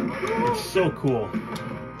 it's so cool.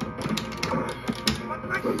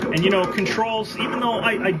 And you know, controls, even though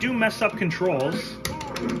I do mess up controls,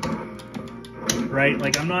 right?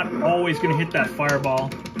 Like, I'm not always going to hit that fireball,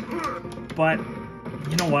 but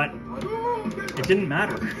you know what? It didn't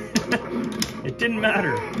matter. It didn't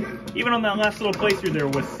matter. Even on that last little playthrough there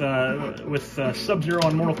with Sub-Zero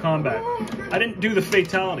on Mortal Kombat, I didn't do the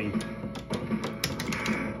fatality.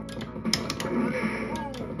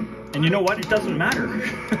 And you know what? It doesn't matter.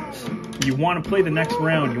 You want to play the next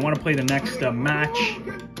round. You want to play the next match.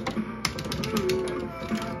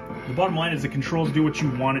 The bottom line is the controls do what you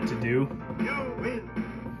want it to do.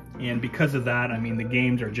 And because of that, I mean, the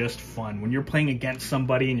games are just fun. When you're playing against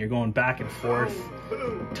somebody and you're going back and forth,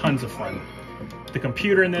 tons of fun. The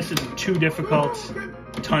computer in this isn't too difficult.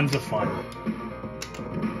 Tons of fun.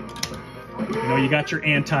 You know, you got your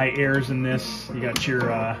anti-airs in this. You got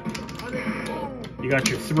your You got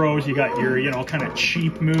your throws, you got your, you know, kind of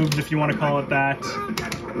cheap moves, if you want to call it that.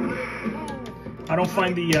 I don't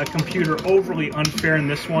find the computer overly unfair in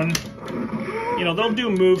this one. You know, they'll do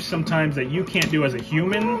moves sometimes that you can't do as a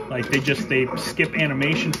human, like they skip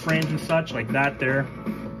animation frames and such, like that there.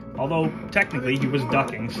 Although, technically, he was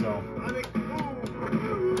ducking, so...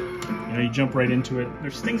 You know, you jump right into it.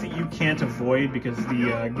 There's things that you can't avoid because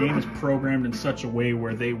the game is programmed in such a way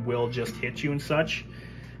where they will just hit you and such.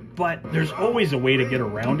 But there's always a way to get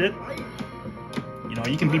around it. You know,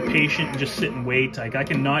 you can be patient and just sit and wait. Like, I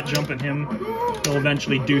can not jump at him. He'll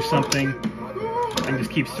eventually do something. I can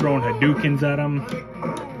just keep throwing Hadoukens at him.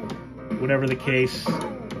 Whatever the case.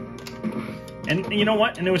 And you know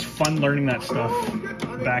what? And it was fun learning that stuff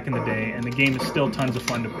back in the day. And the game is still tons of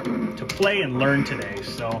fun to play and learn today.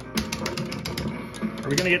 So, are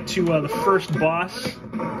we going to get to the first boss?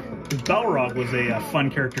 Balrog was a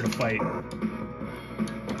fun character to fight.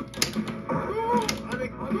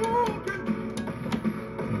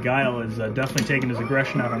 Guile is definitely taking his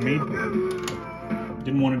aggression out on me.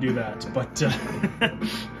 Didn't want to do that, but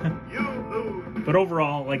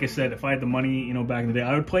overall, like I said, if I had the money, you know, back in the day,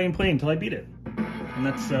 I would play and play until I beat it, and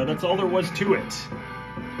that's all there was to it.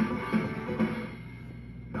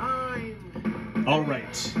 All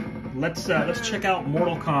right, let's check out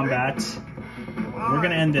Mortal Kombat. We're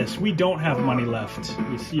gonna end this. We don't have money left.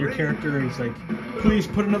 You see your character, he's like, please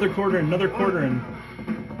put another quarter, and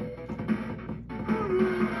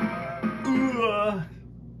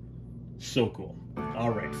so cool.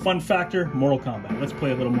 Alright, fun factor, Mortal Kombat. Let's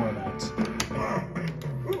play a little more of that.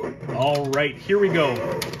 Alright, here we go.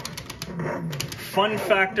 Fun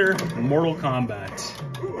factor, Mortal Kombat.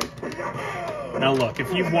 Now look,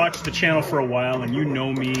 if you've watched the channel for a while and you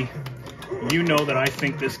know me, you know that I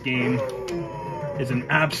think this game is an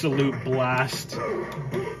absolute blast.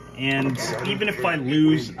 And even if I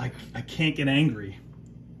lose, I can't get angry.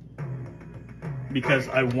 Because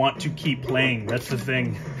I want to keep playing, that's the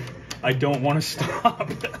thing. I don't want to stop.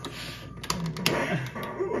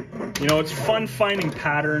 You know, it's fun finding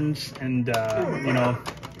patterns and, you know,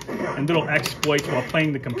 and little exploits while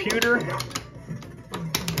playing the computer.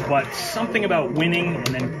 But something about winning and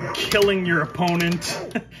then killing your opponent.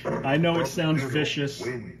 I know it sounds vicious,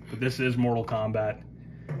 but this is Mortal Kombat.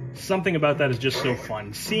 Something about that is just so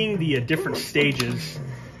fun. Seeing the different stages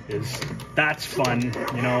that's fun,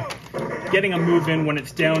 you know. Getting a move in when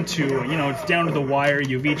it's down to, you know, it's down to the wire.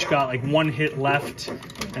 You've each got like one hit left,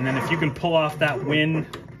 and then if you can pull off that win,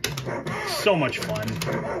 so much fun.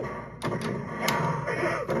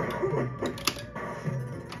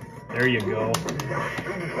 There you go.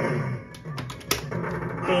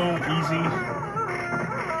 Boom, easy.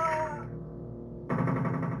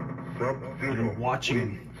 You're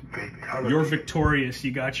watching. You're victorious.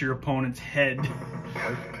 You got your opponent's head.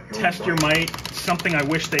 Test your might. Something I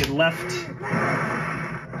wish they'd left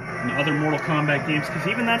in other Mortal Kombat games, because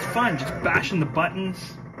even that's fun. Just bashing the buttons.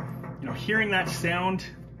 You know, hearing that sound.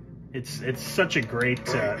 It's such a great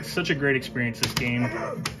experience. This game.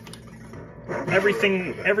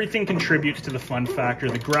 Everything contributes to the fun factor.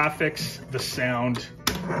 The graphics, the sound,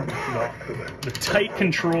 the tight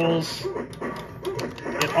controls.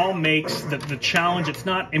 It all makes the challenge. It's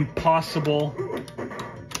not impossible.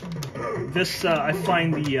 This I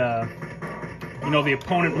find the you know, the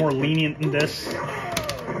opponent more lenient in this.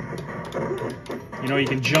 You know, you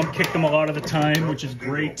can jump kick them a lot of the time, which is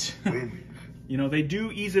great. You know, they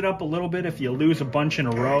do ease it up a little bit if you lose a bunch in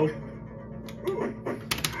a row.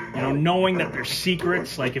 You know, knowing that there's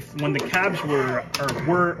secrets, like when the cabs were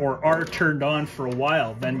or are turned on for a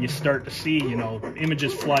while, then you start to see, you know,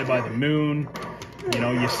 images fly by the moon. You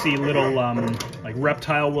know, you see little like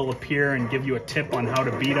Reptile will appear and give you a tip on how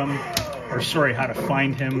to beat him, or sorry, how to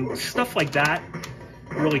find him. Stuff like that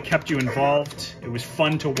really kept you involved. It was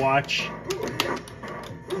fun to watch.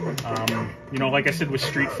 You know, like I said with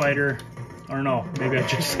Street Fighter, I don't know, maybe I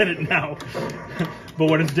just said it now, but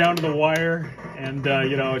when it's down to the wire and,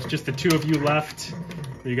 you know, it's just the two of you left,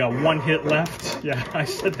 you got one hit left. Yeah, I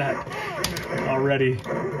said that already.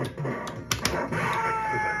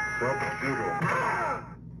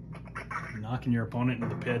 Knocking your opponent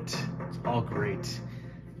into the pit, it's all great.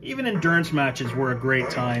 Even endurance matches were a great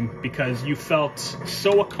time because you felt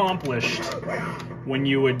so accomplished when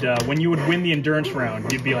you would win the endurance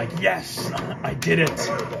round. You'd be like, yes, I did it.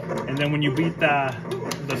 And then when you beat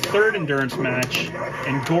the third endurance match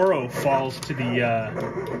and Goro falls to the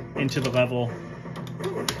into the level,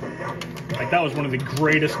 like that was one of the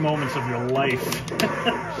greatest moments of your life.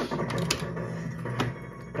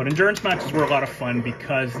 But endurance matches were a lot of fun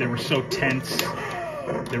because they were so tense.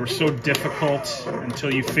 They were so difficult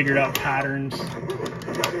until you figured out patterns.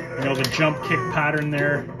 You know, the jump kick pattern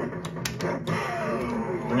there.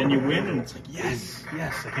 And then you win, and it's like, yes,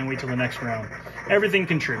 yes, I can't wait till the next round. Everything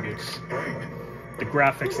contributes. The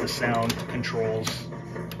graphics, the sound, controls.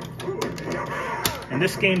 And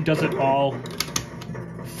this game does it all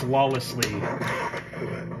flawlessly.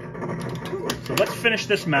 So let's finish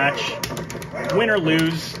this match. Win or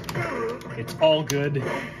lose, it's all good.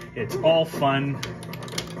 It's all fun.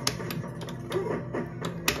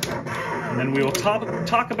 And then we will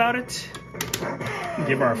talk about it and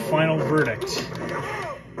give our final verdict.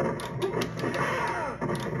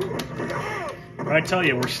 But I tell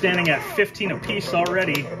you, we're standing at 15 apiece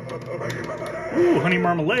already. Ooh, honey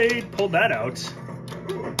marmalade, pulled that out.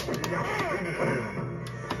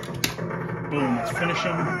 Boom, let's finish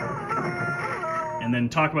them. And then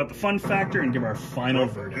talk about the fun factor and give our final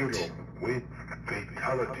verdict. With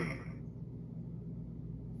fatality.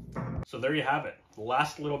 So there you have it. The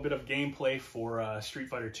last little bit of gameplay for Street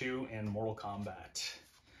Fighter 2 and Mortal Kombat.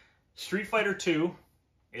 Street Fighter 2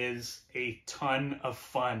 is a ton of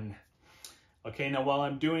fun. Okay, now while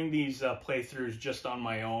I'm doing these playthroughs just on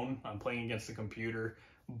my own, I'm playing against the computer,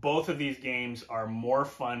 both of these games are more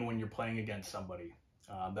fun when you're playing against somebody.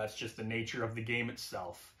 That's just the nature of the game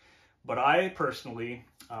itself. But I personally,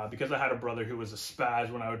 because I had a brother who was a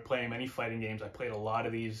spaz when I would play him any fighting games, I played a lot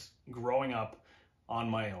of these growing up on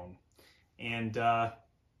my own. And that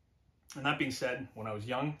being said, when I was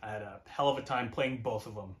young, I had a hell of a time playing both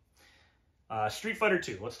of them. Street Fighter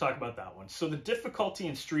 2, let's talk about that one. So the difficulty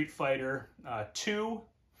in Street Fighter 2,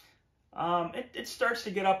 it starts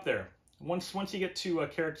to get up there. Once you get to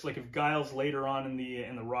characters like if Guile's later on in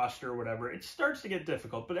the roster or whatever, it starts to get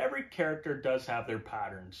difficult. But every character does have their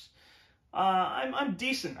patterns. I'm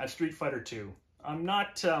decent at Street Fighter 2. I'm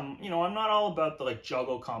not, I'm not all about the like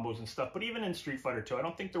juggle combos and stuff. But even in Street Fighter 2, I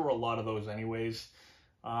don't think there were a lot of those anyways.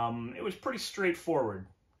 It was pretty straightforward.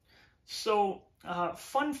 So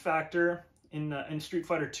fun factor in Street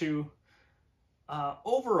Fighter 2,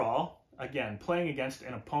 overall, again, playing against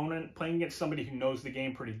an opponent, playing against somebody who knows the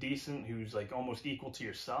game pretty decent, who's like almost equal to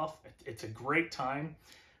yourself, it's a great time.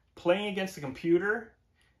 Playing against the computer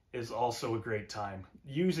is also a great time.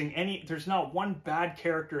 There's not one bad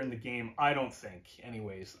character in the game, I don't think,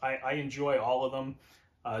 anyways. I enjoy all of them.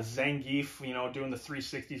 Zangief, doing the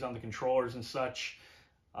 360s on the controllers and such.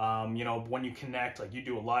 When you connect, like you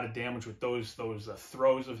do a lot of damage with those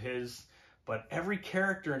throws of his. But every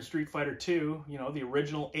character in Street Fighter 2, the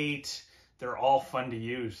original 8, they're all fun to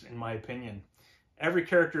use, in my opinion. Every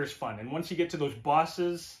character is fun. And once you get to those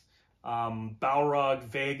bosses, Balrog,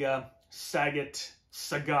 Vega, Sagat,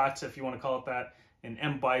 if you want to call it that, and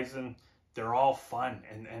M. Bison, they're all fun.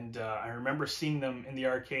 And I remember seeing them in the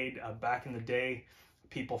arcade back in the day,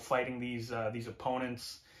 people fighting these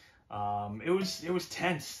opponents. It was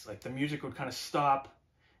tense. Like the music would kind of stop,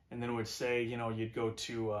 and then it would say, you'd go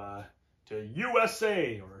to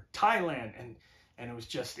USA or Thailand, and it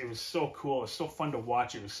was so cool. It was so fun to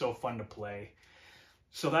watch. It was so fun to play.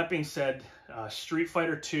 So that being said, Street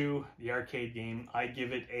Fighter 2, the arcade game, I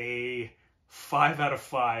give it a 5 out of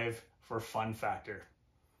 5 for fun factor.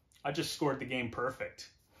 I just scored the game perfect.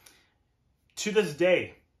 To this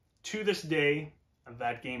day,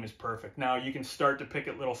 that game is perfect. Now, you can start to pick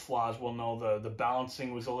at little flaws. Well, no, the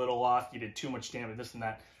balancing was a little off. You did too much damage, this and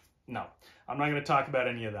that. No, I'm not going to talk about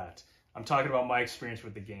any of that. I'm talking about my experience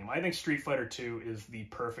with the game. I think Street Fighter 2 is the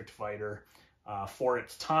perfect fighter for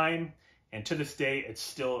its time. And to this day, it's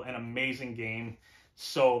still an amazing game.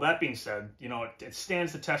 So that being said, it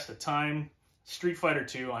stands the test of time. Street Fighter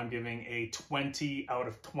 2, I'm giving a 20 out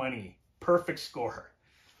of 20. Perfect score.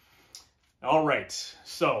 All right,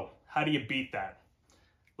 so how do you beat that?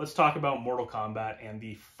 Let's talk about Mortal Kombat and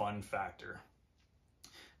the fun factor.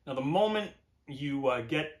 Now, the moment you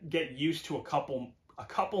get used to a couple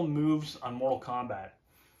moves on Mortal Kombat,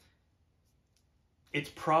 it's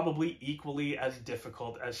probably equally as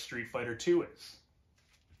difficult as Street Fighter 2 is.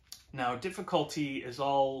 Now, difficulty is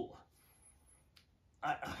all,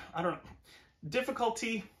 I don't know.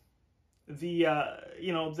 Difficulty, whoever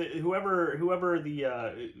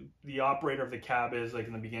the operator of the cab is, like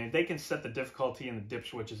in the beginning, they can set the difficulty and the dip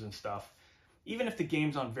switches and stuff. Even if the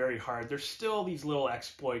game's on very hard, there's still these little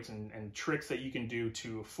exploits and tricks that you can do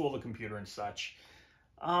to fool the computer and such.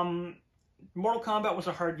 Mortal Kombat was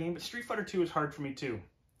a hard game, but Street Fighter 2 was hard for me too.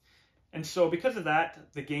 And so because of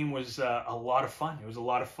that, the game was a lot of fun. It was a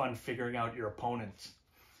lot of fun figuring out your opponents.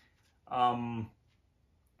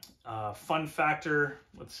 Fun factor,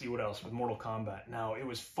 let's see what else with Mortal Kombat. Now, it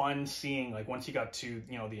was fun seeing, like, once you got to,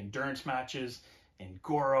 the endurance matches, and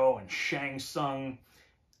Goro and Shang Tsung,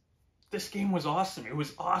 this game was awesome. It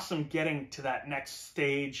was awesome getting to that next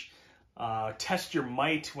stage. Test your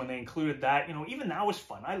might when they included that. You know, even that was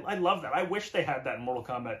fun. I love that. I wish they had that in Mortal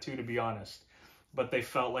Kombat 2, to be honest. But they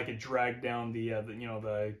felt like it dragged down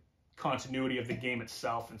the continuity of the game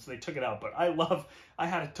itself, and so they took it out. But I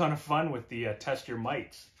had a ton of fun with the test your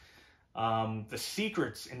mights. The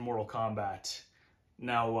secrets in Mortal Kombat.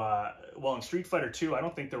 Now, well, in Street Fighter 2, I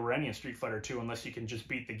don't think there were any in Street Fighter 2 unless you can just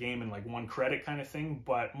beat the game in like one credit kind of thing.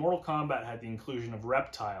 But Mortal Kombat had the inclusion of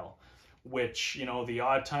Reptile, which, you know, the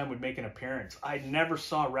odd time would make an appearance. I never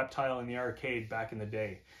saw Reptile in the arcade back in the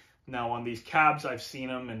day. Now, on these cabs, I've seen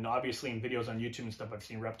them, and obviously in videos on YouTube and stuff, I've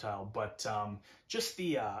seen Reptile. But just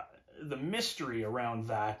the mystery around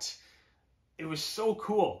that, it was so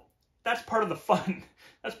cool. That's part of the fun.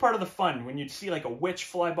 That's part of the fun. When you'd see like a witch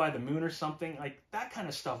fly by the moon or something, like that kind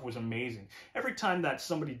of stuff was amazing. Every time that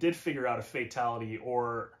somebody did figure out a fatality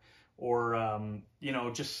or you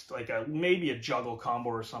know, just like maybe a juggle combo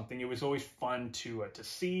or something, it was always fun to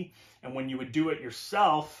see. And when you would do it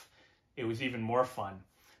yourself, it was even more fun.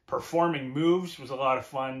 Performing moves was a lot of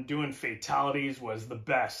fun. Doing fatalities was the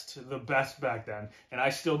best back then. And I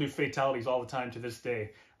still do fatalities all the time to this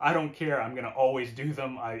day. I don't care. I'm going to always do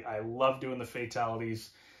them. I love doing the fatalities.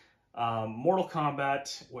 Mortal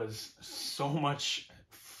Kombat was so much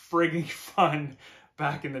frigging fun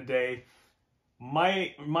back in the day.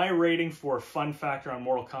 My rating for fun factor on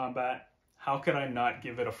Mortal Kombat, how could I not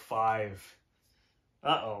give it a 5?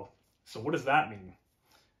 Uh-oh. So what does that mean?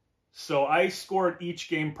 So I scored each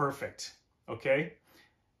game perfect, okay?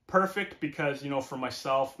 Perfect because, you know, for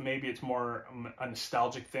myself, maybe it's more a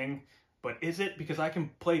nostalgic thing. But is it? Because I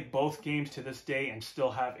can play both games to this day and still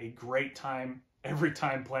have a great time every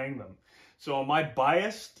time playing them. So am I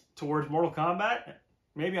biased towards Mortal Kombat?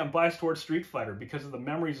 Maybe I'm biased towards Street Fighter because of the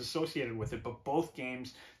memories associated with it. But both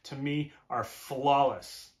games, to me, are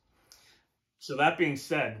flawless. So that being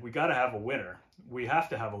said, we got to have a winner. We have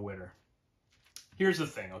to have a winner. Here's the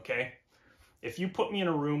thing, okay? If you put me in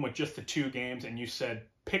a room with just the two games and you said,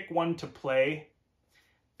 pick one to play,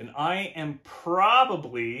 then I am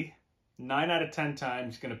probably 9 out of 10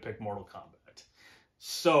 times going to pick Mortal Kombat.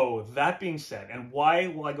 So that being said, and why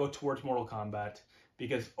will I go towards Mortal Kombat?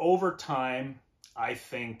 Because over time, I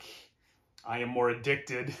think I am more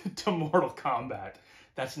addicted to Mortal Kombat.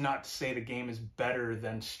 That's not to say the game is better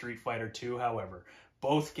than Street Fighter 2, however.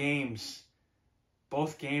 Both games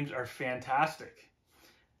are fantastic.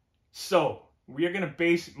 So we are going to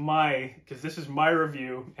base because this is my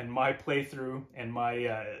review and my playthrough and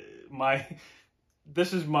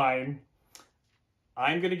this is mine.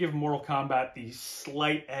 I'm going to give Mortal Kombat the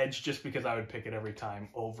slight edge just because I would pick it every time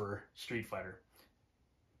over Street Fighter.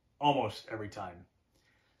 Almost every time.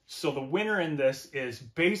 So the winner in this is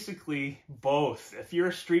basically both. If you're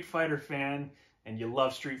a Street Fighter fan and you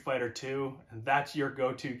love Street Fighter 2 and that's your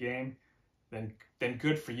go-to game, then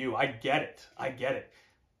good for you. I get it. I get it.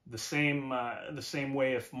 The same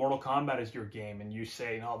way if Mortal Kombat is your game and you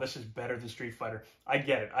say, "Oh, this is better than Street Fighter." I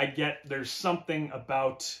get it. I get there's something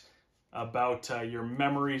about your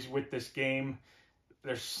memories with this game.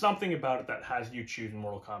 There's something about it that has you choosing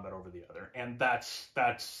Mortal Kombat over the other, and that's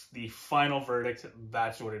the final verdict.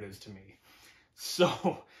 That's what it is to me.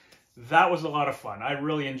 So that was a lot of fun. I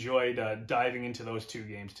really enjoyed diving into those two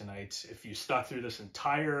games tonight. If you stuck through this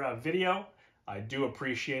entire video, I do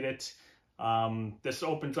appreciate it. This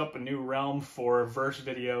opens up a new realm for verse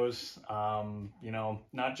videos. You know,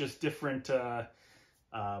 not just different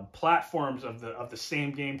platforms of the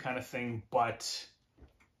same game kind of thing, but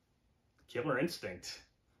Killer Instinct.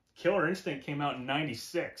 Killer Instinct came out in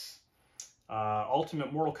 '96.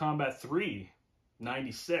 Ultimate Mortal Kombat 3,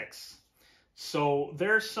 '96. So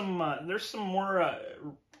there's some more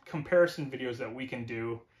comparison videos that we can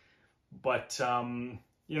do, but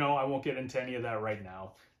you know, I won't get into any of that right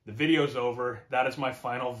now. The video's over. That is my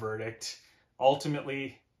final verdict.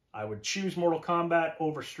 Ultimately, I would choose Mortal Kombat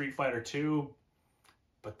over Street Fighter 2,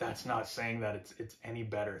 but that's not saying that it's any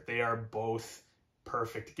better. They are both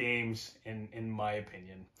perfect games in my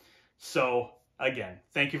opinion. So again,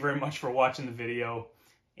 thank you very much for watching the video,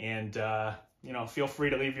 and you know, feel free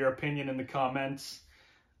to leave your opinion in the comments.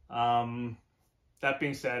 That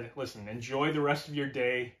being said, listen, enjoy the rest of your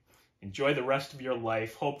day. Enjoy the rest of your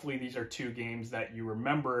life. Hopefully these are two games that you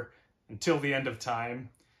remember until the end of time.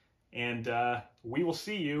 And we will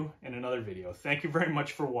see you in another video. Thank you very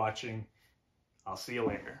much for watching. I'll see you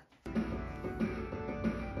later.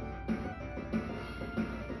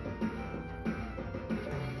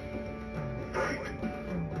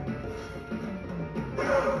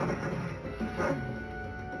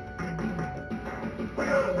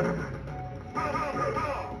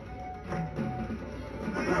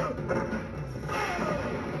 Fight!